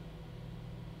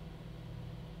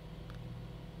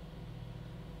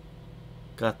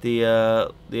 Got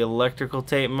the electrical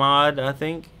tape mod, I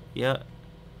think. Yeah.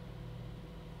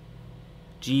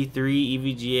 G3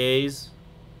 EVGAs,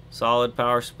 solid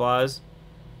power supplies.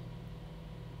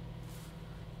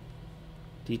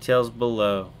 Details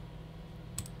below.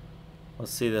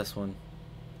 Let's see this one.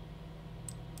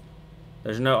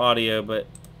 There's no audio, but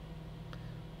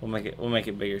we'll make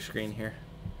it bigger screen here.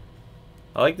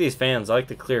 I like these fans. I like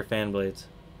the clear fan blades.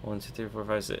 1, 2, 3, 4,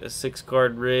 5, 6. A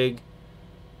 6-card rig.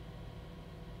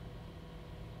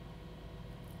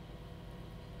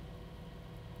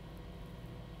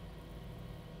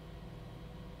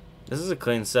 This is a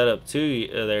clean setup too,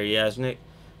 there, Yasnik.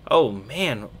 Oh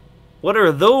man, what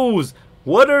are those?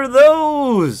 What are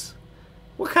those?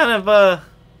 What kind of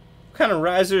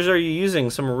risers are you using?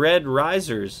 Some red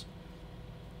risers.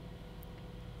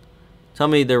 Tell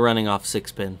me they're running off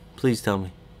 6-pin. Please tell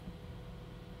me.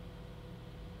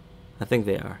 I think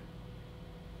they are.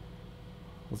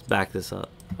 Let's back this up.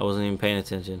 I wasn't even paying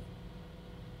attention.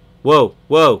 Whoa,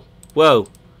 whoa, whoa,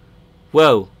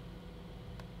 whoa.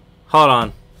 Hold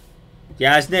on.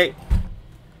 Yasnik,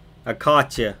 I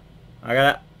caught you.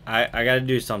 I gotta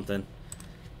do something.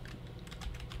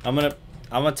 I'm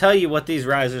gonna tell you what these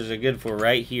risers are good for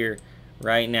right here,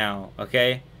 right now.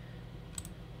 Okay.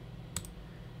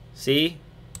 See?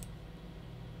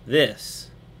 This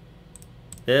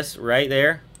right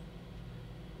there.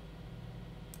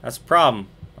 That's a problem.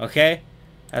 Okay?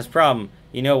 That's a problem.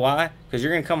 You know why? Because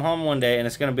you're gonna come home one day and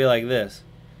it's gonna be like this.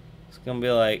 It's gonna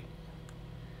be like,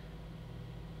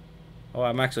 oh,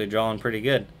 I'm actually drawing pretty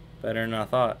good. Better than I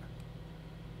thought.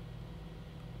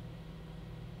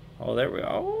 Oh, there we go.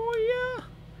 Oh, yeah.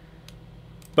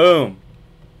 Boom.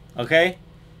 Okay?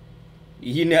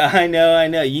 You know, I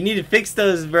know. You need to fix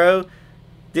those, bro.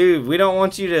 Dude, we don't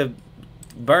want you to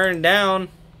burn down.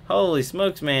 Holy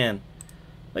smokes, man.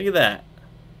 Look at that.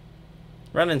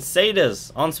 Running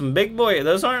SATAs on some big boy.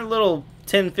 Those aren't little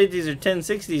 1050s or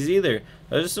 1060s either.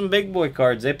 Those are some big boy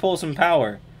cards. They pull some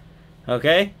power.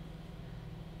 Okay?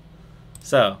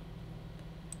 So,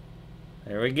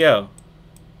 there we go.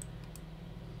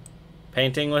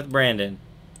 Painting with Brandon.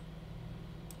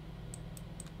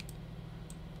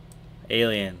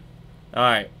 Alien.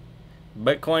 Alright.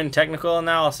 Bitcoin technical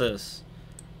analysis.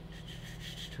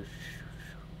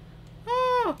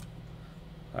 Oh.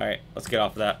 Alright, let's get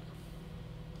off of that.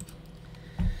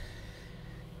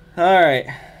 Alright.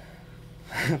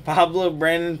 Pablo,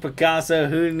 Brandon, Picasso,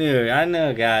 who knew? I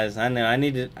know, guys. I know.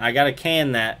 I gotta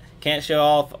can that. Can't show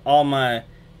off all my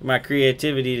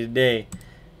creativity today.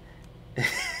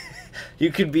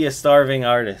 You could be a starving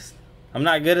artist. I'm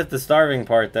not good at the starving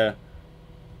part though.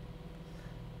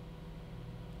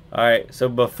 Alright, so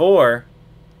before,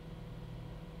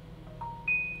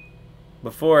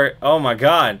 oh my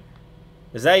god.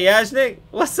 Is that Yasnik?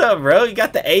 What's up, bro? You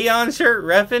got the Aeon shirt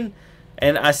reffing?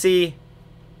 And I see,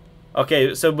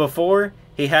 okay, so before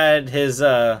he had his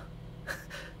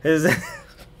his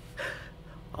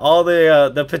all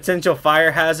the potential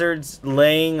fire hazards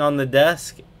laying on the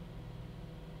desk.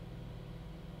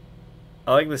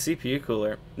 I like the CPU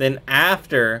cooler. Then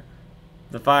after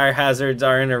the fire hazards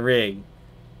are in a rig.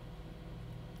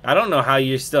 I don't know how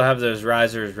you still have those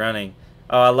risers running.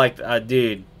 Oh, I like,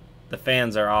 dude, the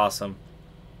fans are awesome.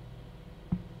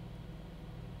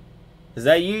 Is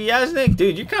that you, Yasnik?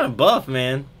 Dude, you're kind of buff,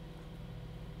 man.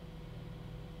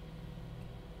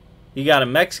 You got a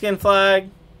Mexican flag.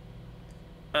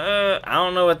 I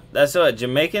don't know what, that's what,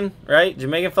 Jamaican, right?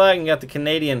 Jamaican flag, and you got the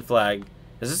Canadian flag.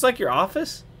 Is this like your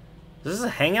office? Is this a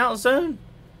hangout zone?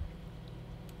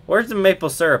 Where's the maple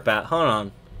syrup at? Hold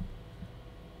on.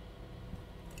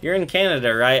 You're in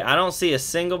Canada, right? I don't see a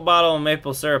single bottle of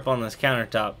maple syrup on this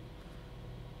countertop.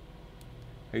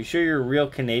 Are you sure you're a real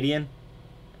Canadian?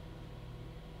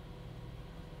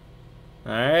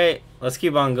 Alright, let's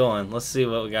keep on going. Let's see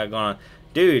what we got going on.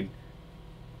 Dude,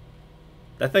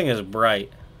 that thing is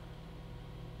bright.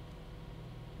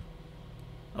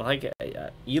 I like it.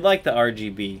 You like the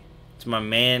RGB. It's my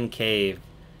man cave.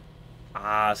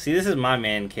 Ah, see, this is my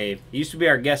man cave. It used to be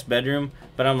our guest bedroom,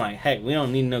 but I'm like, heck, we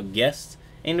don't need no guests.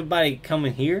 Ain't nobody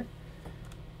coming here.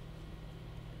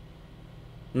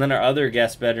 And then our other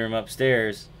guest bedroom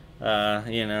upstairs,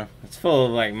 you know, it's full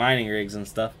of like mining rigs and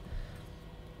stuff.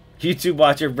 YouTube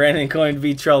watcher Brandoncoin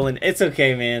be trolling. It's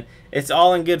okay, man. It's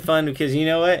all in good fun because you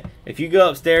know what? If you go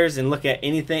upstairs and look at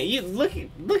anything, you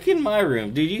look in my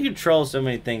room, dude. You can troll so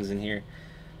many things in here.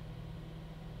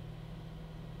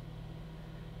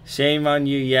 Shame on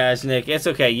you, Yasnik. It's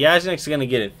okay. Yasnik's gonna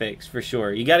get it fixed for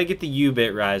sure. You got to get the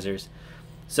Ubit risers.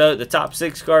 So the top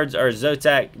 6 cards are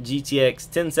Zotac GTX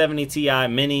 1070 Ti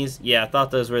minis. Yeah, I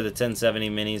thought those were the 1070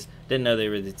 minis. Didn't know they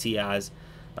were the Ti's.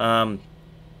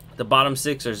 The bottom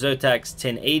 6 are Zotac's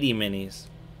 1080 minis.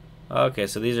 Okay,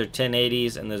 so these are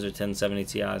 1080s and those are 1070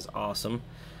 Ti's. Awesome.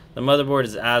 The motherboard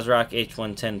is ASRock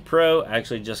H110 Pro. I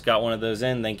actually just got one of those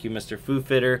in. Thank you, Mr.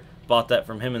 Foofitter. Bought that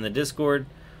from him in the Discord.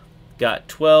 Got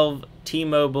 12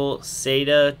 T-Mobile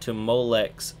SATA to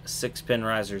Molex 6-pin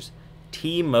risers.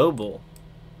 T-Mobile.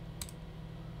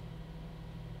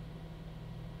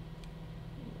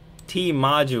 T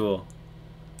module.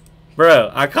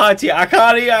 Bro, I caught you. I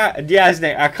caught you.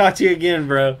 Yasnik, I caught you again,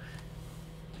 bro.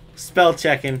 Spell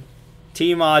checking.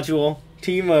 T module.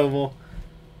 T-Mobile.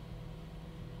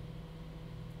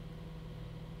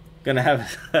 Gonna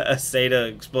have a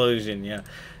SATA explosion, yeah.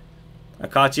 I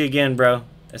caught you again, bro.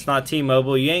 It's not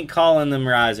T-Mobile. You ain't calling them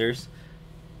risers.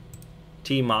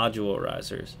 T-Module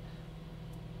risers.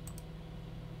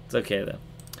 It's okay, though.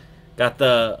 Got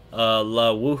the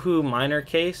La Woohoo Miner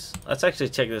case. Let's actually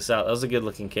check this out. That was a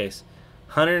good-looking case.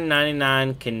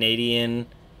 199 Canadian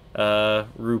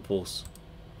rupees.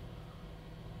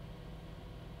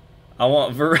 I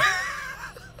want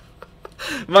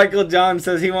Michael John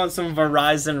says he wants some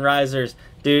Verizon risers.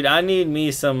 Dude, I need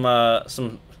me some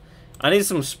I need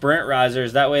some Sprint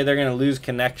risers. That way they're gonna lose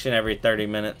connection every 30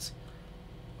 minutes.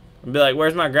 I'll be like,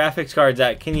 where's my graphics cards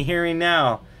at? Can you hear me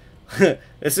now?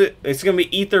 It's gonna be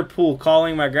Etherpool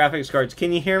calling my graphics cards.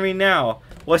 Can you hear me now?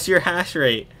 What's your hash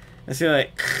rate? It's gonna be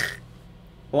like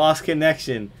lost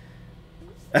connection.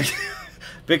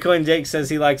 Bitcoin Jake says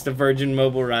he likes the Virgin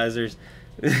Mobile risers.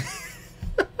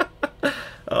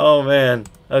 Oh man.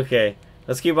 Okay,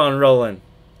 let's keep on rolling.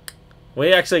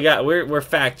 We actually got we're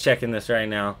fact checking this right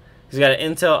now. He's got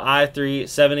an Intel i3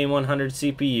 7100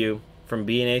 CPU from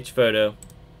B&H Photo.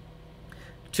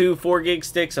 2 4GB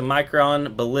sticks, a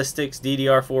Micron Ballistics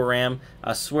DDR4 RAM.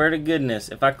 I swear to goodness,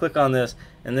 if I click on this,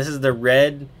 and this is the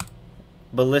red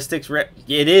Ballistics RAM.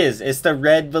 It is. It's the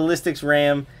red Ballistics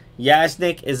RAM.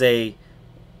 Yasnik is a...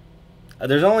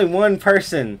 There's only one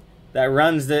person that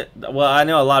runs the... Well, I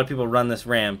know a lot of people run this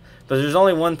RAM, but there's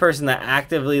only one person that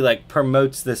actively like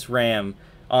promotes this RAM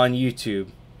on YouTube.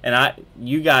 And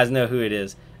you guys know who it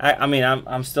is. I mean,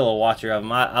 I'm still a watcher of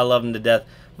them. I love them to death.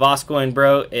 Voscoin,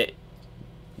 bro,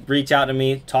 reach out to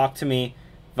me, talk to me.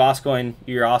 Voscoin,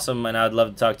 you're awesome, and I'd love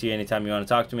to talk to you anytime you want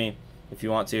to talk to me, if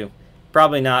you want to.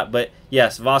 Probably not, but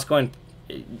yes, Voscoin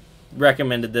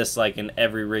recommended this like in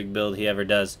every rig build he ever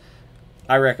does.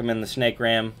 I recommend the Snake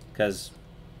RAM because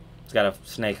it's got a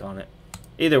snake on it.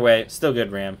 Either way, still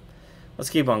good RAM. Let's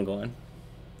keep on going.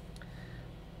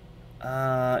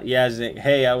 Yeah,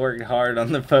 hey, I worked hard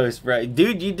on the post, bro.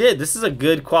 Dude, you did. This is a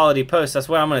good quality post. That's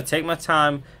why I'm going to take my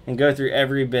time and go through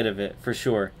every bit of it, for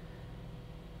sure.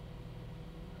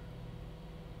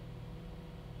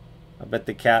 I bet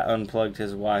the cat unplugged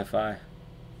his Wi-Fi.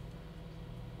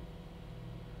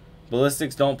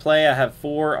 Ballistics don't play. I have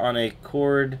 4 on a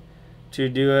cord to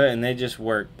do it, and they just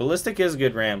work. Ballistic is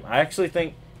good RAM. I actually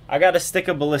think I got a stick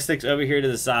of Ballistics over here to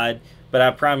the side, but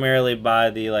I primarily buy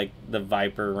the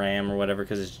Viper RAM or whatever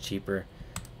because it's cheaper.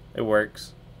 It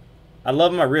works. I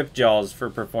love my rip jaws for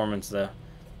performance though.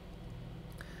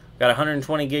 Got a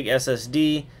 120 gig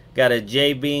SSD. Got a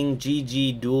JBing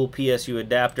GG dual PSU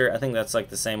adapter. I think that's like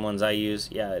the same ones I use.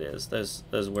 Yeah, it is.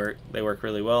 Those work. They work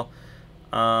really well.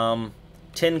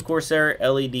 10 Corsair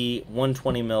LED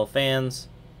 120mm fans.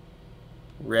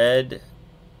 Red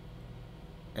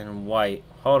and white.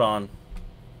 Hold on.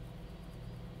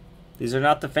 These are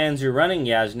not the fans you're running,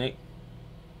 Yasnik.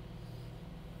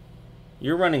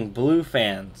 You're running blue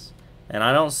fans. And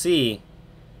I don't see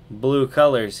blue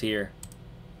colors here.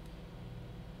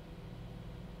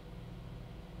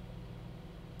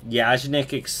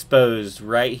 Yasnik exposed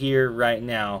right here, right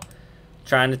now.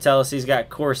 Trying to tell us he's got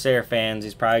Corsair fans.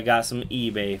 He's probably got some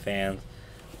eBay fans.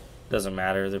 Doesn't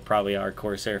matter. They probably are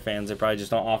Corsair fans. They probably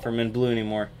just don't offer them in blue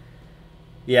anymore.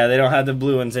 Yeah, they don't have the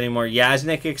blue ones anymore.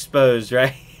 Yasnik exposed,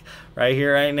 right? Right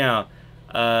here, right now.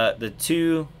 The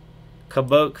 2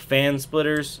 Kabok fan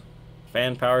splitters.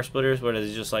 Fan power splitters. What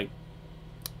is it? Just like...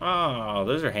 Oh,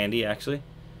 those are handy, actually.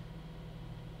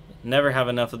 Never have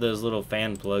enough of those little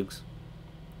fan plugs.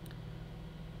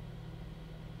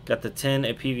 Got the 10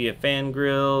 Apivia fan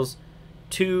grills.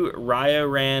 2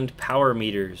 Ryorand power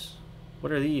meters.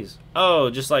 What are these?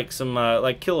 Oh, just like some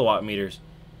like kilowatt meters.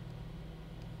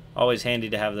 Always handy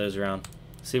to have those around.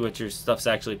 See what your stuff's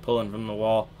actually pulling from the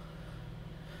wall.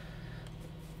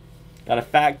 Gotta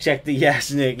fact check the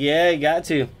Yasnik. Yeah, you got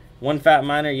to. 1 fat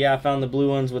miner. Yeah, I found the blue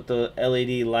ones with the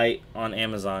LED light on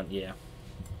Amazon. Yeah.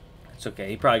 It's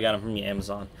okay. He probably got them from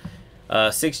Amazon.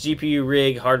 6 GPU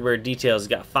rig, hardware details.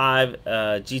 Got 5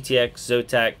 GTX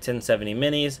Zotac 1070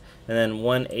 minis, and then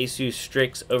 1 Asus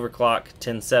Strix overclock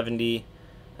 1070,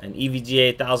 an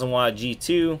EVGA 1000 watt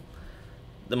G2.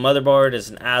 The motherboard is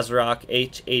an ASRock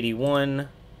H81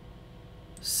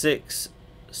 6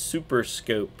 Super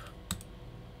Scope.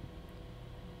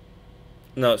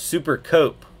 No, Super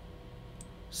Cope.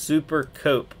 Super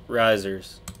Cope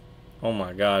risers. Oh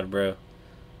my god, bro.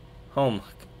 Oh my...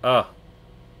 Oh.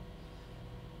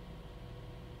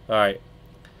 Alright.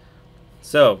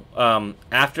 So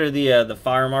after the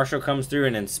fire marshal comes through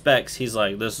and inspects, he's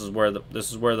like, "This is where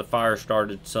the fire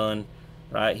started, son,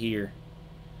 right here,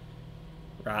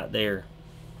 right there."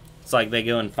 It's like they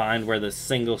go and find where the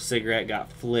single cigarette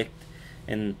got flicked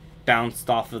and bounced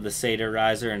off of the SATA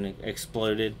riser and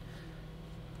exploded.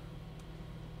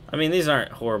 I mean, these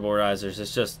aren't horrible risers.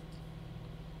 It's just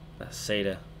a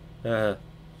SATA.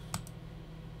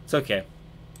 It's okay.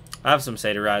 I have some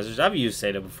SATA risers. I've used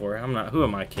SATA before. I'm not. Who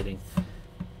am I kidding?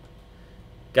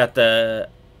 Got the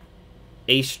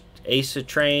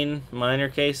Astrain miner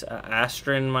case.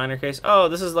 Astrin miner case. Oh,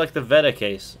 this is like the Veta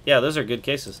case. Yeah, those are good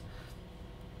cases.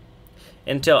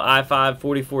 Intel i5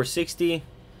 4460.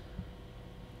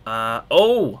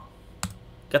 Oh,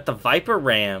 got the Viper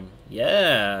RAM.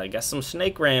 Yeah, got some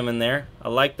Snake RAM in there. I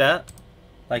like that.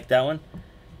 Like that one.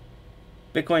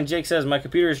 Bitcoin Jake says, my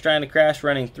computer is trying to crash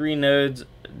running 3 nodes,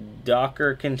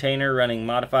 Docker container running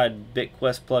modified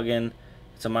BitQuest plugin.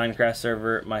 It's a Minecraft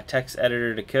server. My text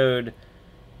editor to code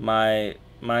my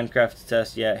Minecraft to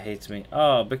test. Yeah, it hates me.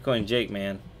 Oh, Bitcoin Jake,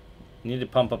 man. You need to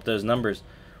pump up those numbers.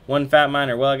 One fat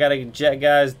miner. Well, I got to jet,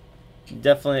 guys.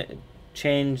 Definitely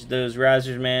change those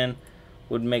risers, man.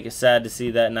 Would make it sad to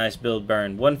see that nice build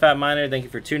burn. One fat miner, thank you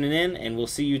for tuning in, and we'll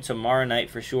see you tomorrow night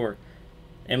for sure.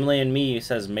 Emily and me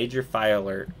says major fire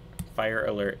alert. Fire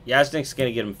alert. Yasnik's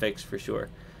gonna get them fixed for sure.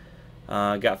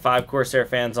 Got 5 Corsair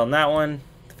fans on that one.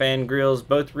 Fan grills,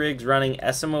 both rigs running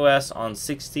SMOS on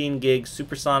 16 gig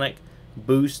supersonic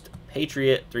boost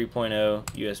Patriot 3.0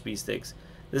 USB sticks.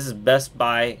 This is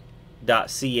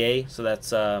bestbuy.ca, so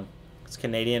that's it's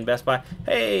Canadian Best Buy.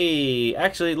 Hey,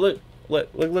 actually, look.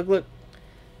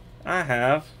 I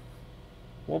have,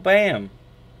 well, bam.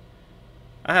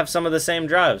 I have some of the same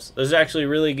drives. Those are actually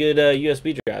really good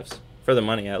USB drives, for the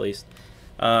money at least.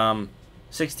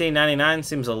 $16.99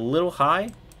 seems a little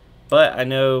high, but I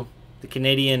know the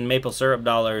Canadian maple syrup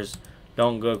dollars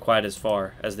don't go quite as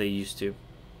far as they used to.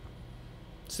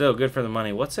 Still good for the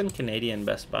money. What's in Canadian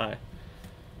Best Buy?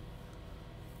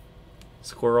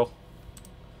 Squirrel.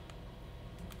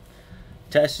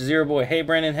 Test Zero Boy. Hey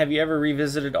Brandon, have you ever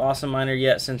revisited Awesome Miner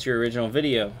yet since your original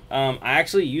video? I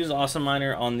actually use Awesome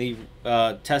Miner on the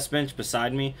test bench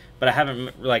beside me, but I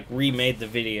haven't like remade the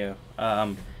video.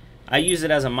 I use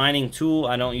it as a mining tool.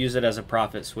 I don't use it as a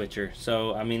profit switcher.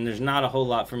 So I mean, there's not a whole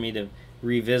lot for me to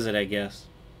revisit, I guess.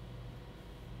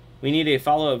 We need a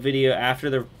follow-up video after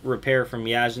the repair from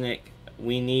Yasnik.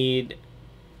 We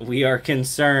are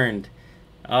concerned.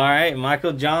 All right,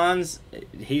 Michael Johns,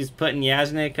 he's putting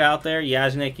Yasnik out there.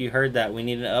 Yasnik, you heard that. We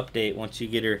need an update once you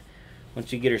get her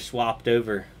swapped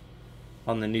over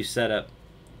on the new setup.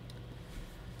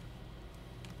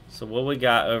 So what we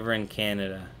got over in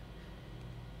Canada?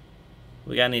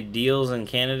 We got any deals in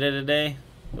Canada today?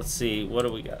 Let's see. What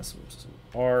do we got? Some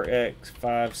RX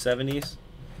 570s.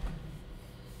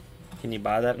 Can you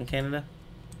buy that in Canada?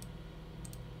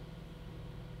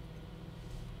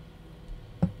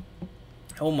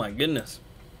 Oh my goodness.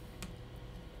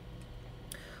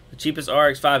 The cheapest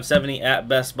RX 570 at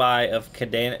Best Buy of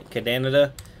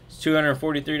Canada is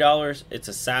 $243. It's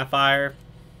a Sapphire.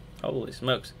 Holy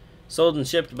smokes. Sold and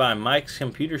shipped by Mike's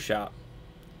Computer Shop.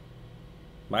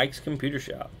 Mike's Computer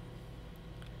Shop.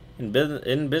 In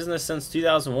business since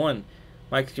 2001.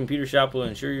 Mike's Computer Shop will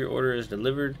ensure your order is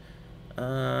delivered.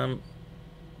 Well,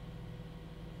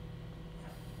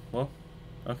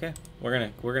 okay.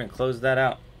 We're gonna close that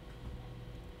out.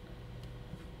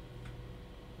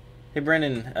 Hey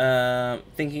Brendan,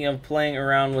 thinking of playing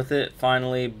around with it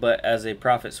finally, but as a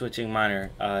profit switching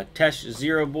miner. Tesh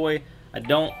Zero Boy,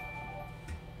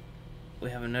 we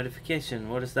have a notification.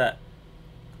 What is that?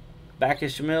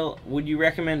 Backish Mill, would you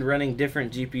recommend running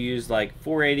different GPUs like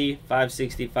 480,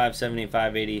 560, 570,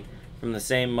 580 from the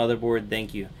same motherboard?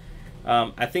 Thank you.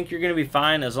 I think you're going to be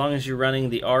fine as long as you're running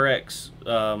the RX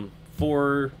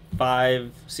 4,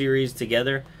 5 series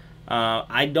together.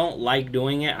 I don't like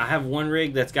doing it. I have one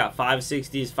rig that's got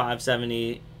 560s,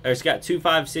 570, or it's got 2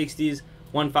 560s,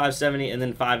 1 570, and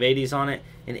then 580s on it,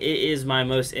 and it is my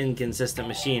most inconsistent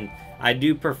machine. I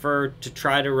do prefer to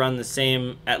try to run the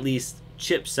same, at least,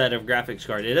 chipset of graphics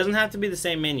card. It doesn't have to be the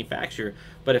same manufacturer,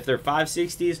 but if they're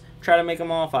 560s, try to make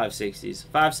them all 560s.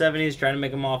 570s, try to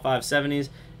make them all 570s.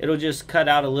 It'll just cut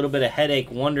out a little bit of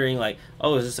headache wondering like,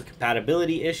 oh, is this a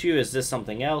compatibility issue? Is this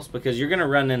something else? Because you're going to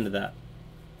run into that.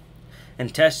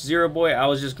 And Test Zero Boy, I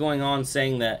was just going on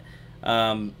saying that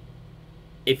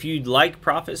if you'd like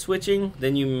profit switching,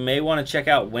 then you may want to check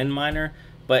out WinMiner.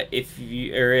 But if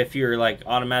you're like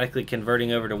automatically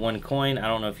converting over to one coin, I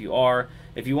don't know if you are.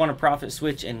 If you want to profit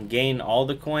switch and gain all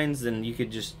the coins, then you could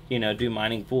just do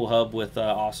Mining Pool Hub with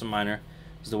Awesome Miner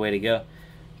is the way to go.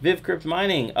 VivCrypt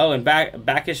Mining. Oh, and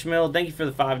Backish Mill, thank you for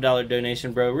the $5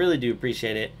 donation, bro. Really do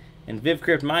appreciate it. And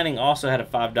VivCrypt Mining also had a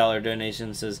 $5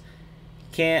 donation. Says,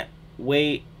 can't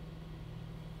wait.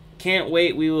 Can't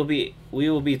wait. We will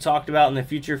be talked about in the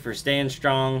future for staying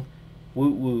strong.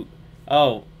 Woot woot.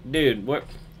 Oh, dude, what?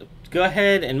 Go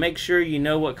ahead and make sure you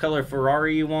know what color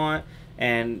Ferrari you want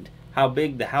and how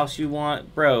big the house you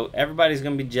want, bro. Everybody's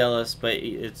gonna be jealous, but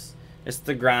it's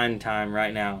the grind time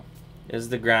right now. It's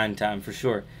the grind time for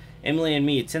sure. Emily and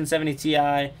me, 1070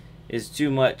 Ti is too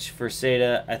much for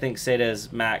SATA. I think SATA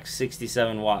is max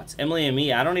 67 watts. Emily and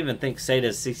me, I don't even think SATA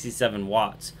is 67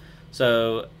 watts.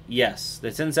 So yes, the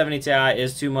 1070 Ti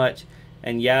is too much,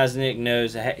 and Yaznik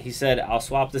knows. He said, I'll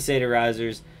swap the SATA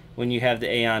risers when you have the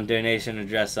Aeon donation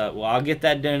address up. Well, I'll get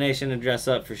that donation address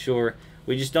up for sure.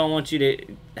 We just don't want you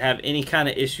to have any kind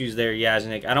of issues there,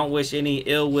 Yaznik. I don't wish any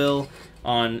ill will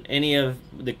on any of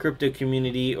the crypto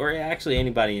community, or actually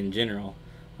anybody in general.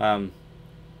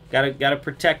 Gotta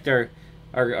protect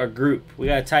our group. We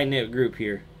got a tight-knit group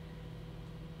here.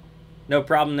 No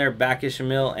problem there, Backish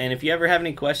Mill. And if you ever have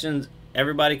any questions,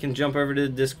 everybody can jump over to the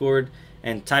Discord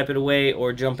and type it away,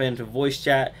 or jump into voice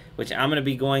chat, which I'm going to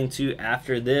be going to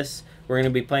after this. We're going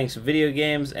to be playing some video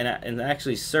games, and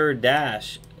actually Sir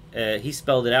Dash, he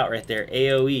spelled it out right there,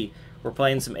 AOE. We're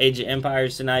playing some Age of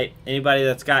Empires tonight. Anybody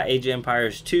that's got Age of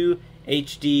Empires 2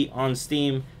 HD on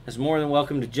Steam is more than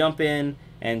welcome to jump in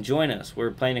and join us.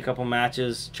 We're playing a couple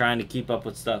matches, trying to keep up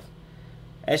with stuff.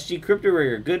 SG Crypto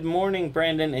Rigger, good morning,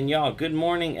 Brandon and y'all. Good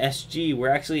morning, SG. We're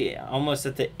actually almost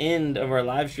at the end of our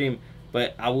live stream,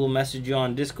 but I will message you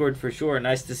on Discord for sure.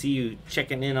 Nice to see you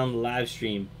checking in on the live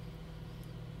stream.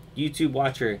 YouTube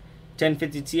watcher,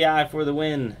 1050 Ti for the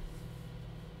win.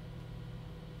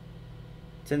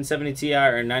 1070 Ti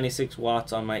or 96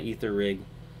 watts on my Ether rig.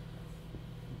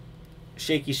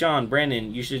 Shaky Sean,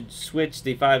 Brandon, you should switch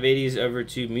the 580s over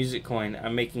to Music Coin.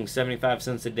 I'm making 75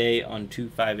 cents a day on 2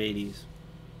 580s.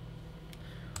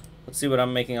 Let's see what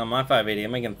I'm making on my 580.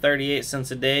 I'm making 38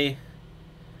 cents a day,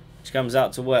 which comes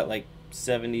out to what, like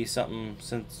 70 something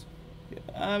cents.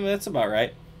 That's about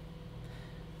right.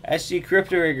 SG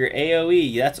Crypto Rigger,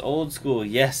 AOE, that's old school.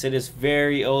 Yes, it is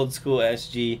very old school,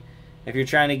 SG. If you're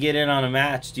trying to get in on a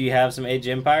match, do you have some Age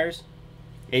of Empires?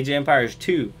 Age of Empires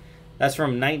 2. That's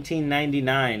from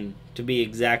 1999 to be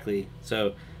exactly.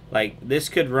 So, like, this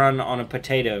could run on a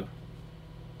potato.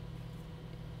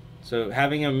 So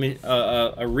having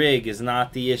a rig is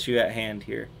not the issue at hand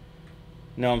here.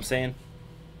 Know what I'm saying?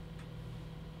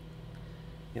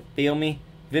 You feel me?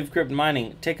 VivCrypt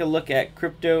Mining. Take a look at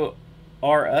Crypto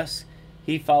R Us.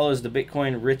 He follows the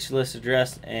Bitcoin rich list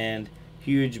address and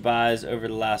huge buys over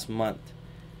the last month.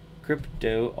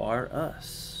 Crypto R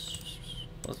Us.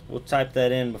 We'll type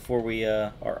that in before we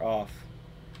are off.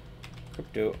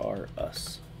 Crypto R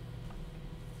Us.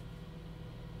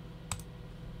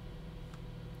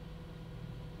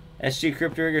 SG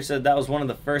Crypto Rigger said that was one of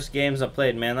the first games I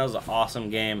played. Man, that was an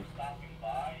awesome game.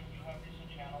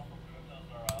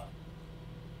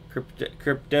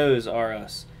 Cryptos are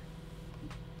us.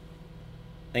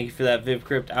 Thank you for that,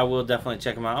 VivCrypt. I will definitely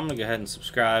check him out. I'm going to go ahead and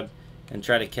subscribe and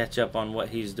try to catch up on what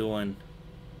he's doing.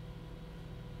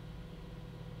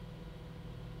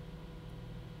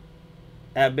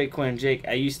 At Bitcoin Jake,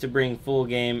 I used to bring full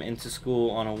game into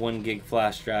school on a 1 gig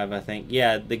flash drive, I think.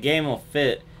 Yeah, the game will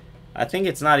fit. I think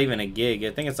it's not even a gig.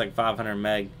 I think it's like 500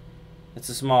 meg. It's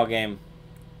a small game.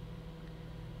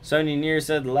 Sonya Neer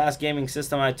said the last gaming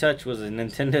system I touched was a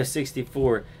Nintendo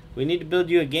 64. We need to build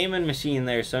you a gaming machine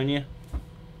there, Sonya.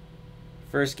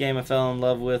 First game I fell in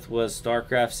love with was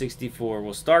StarCraft 64.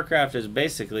 Well, StarCraft is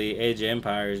basically Age of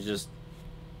Empires, just,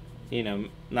 you know,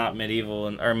 not medieval.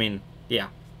 And, or, I mean, yeah,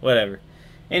 whatever.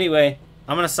 Anyway,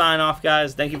 I'm going to sign off,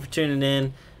 guys. Thank you for tuning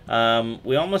in.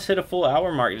 We almost hit a full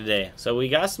hour mark today, so we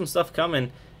got some stuff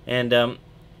coming. And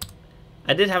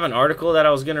I did have an article that I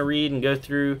was going to read and go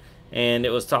through, and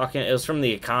it was from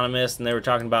The Economist, and they were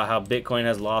talking about how Bitcoin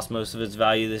has lost most of its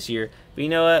value this year. But you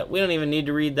know what? We don't even need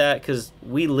to read that because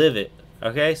we live it,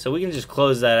 okay? So we can just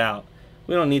close that out.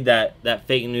 We don't need that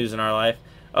fake news in our life.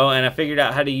 Oh, and I figured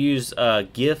out how to use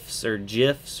GIFs or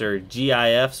GIFs or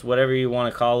GIFs, whatever you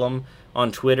want to call them, on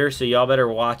Twitter. So y'all better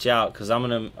watch out because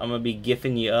I'm gonna be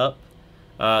gifting you up.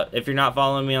 If you're not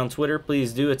following me on Twitter,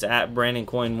 please do. It's at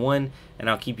Brandoncoin1, and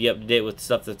I'll keep you up to date with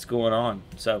stuff that's going on.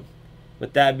 So,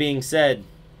 with that being said,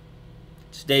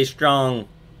 stay strong,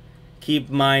 keep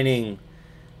mining,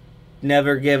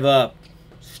 never give up,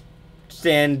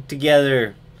 stand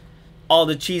together. All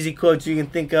the cheesy quotes you can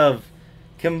think of,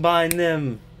 combine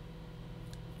them.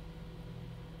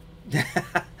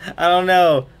 I don't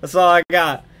know. That's all I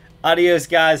got. Adios,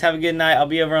 guys. Have a good night. I'll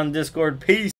be over on Discord. Peace.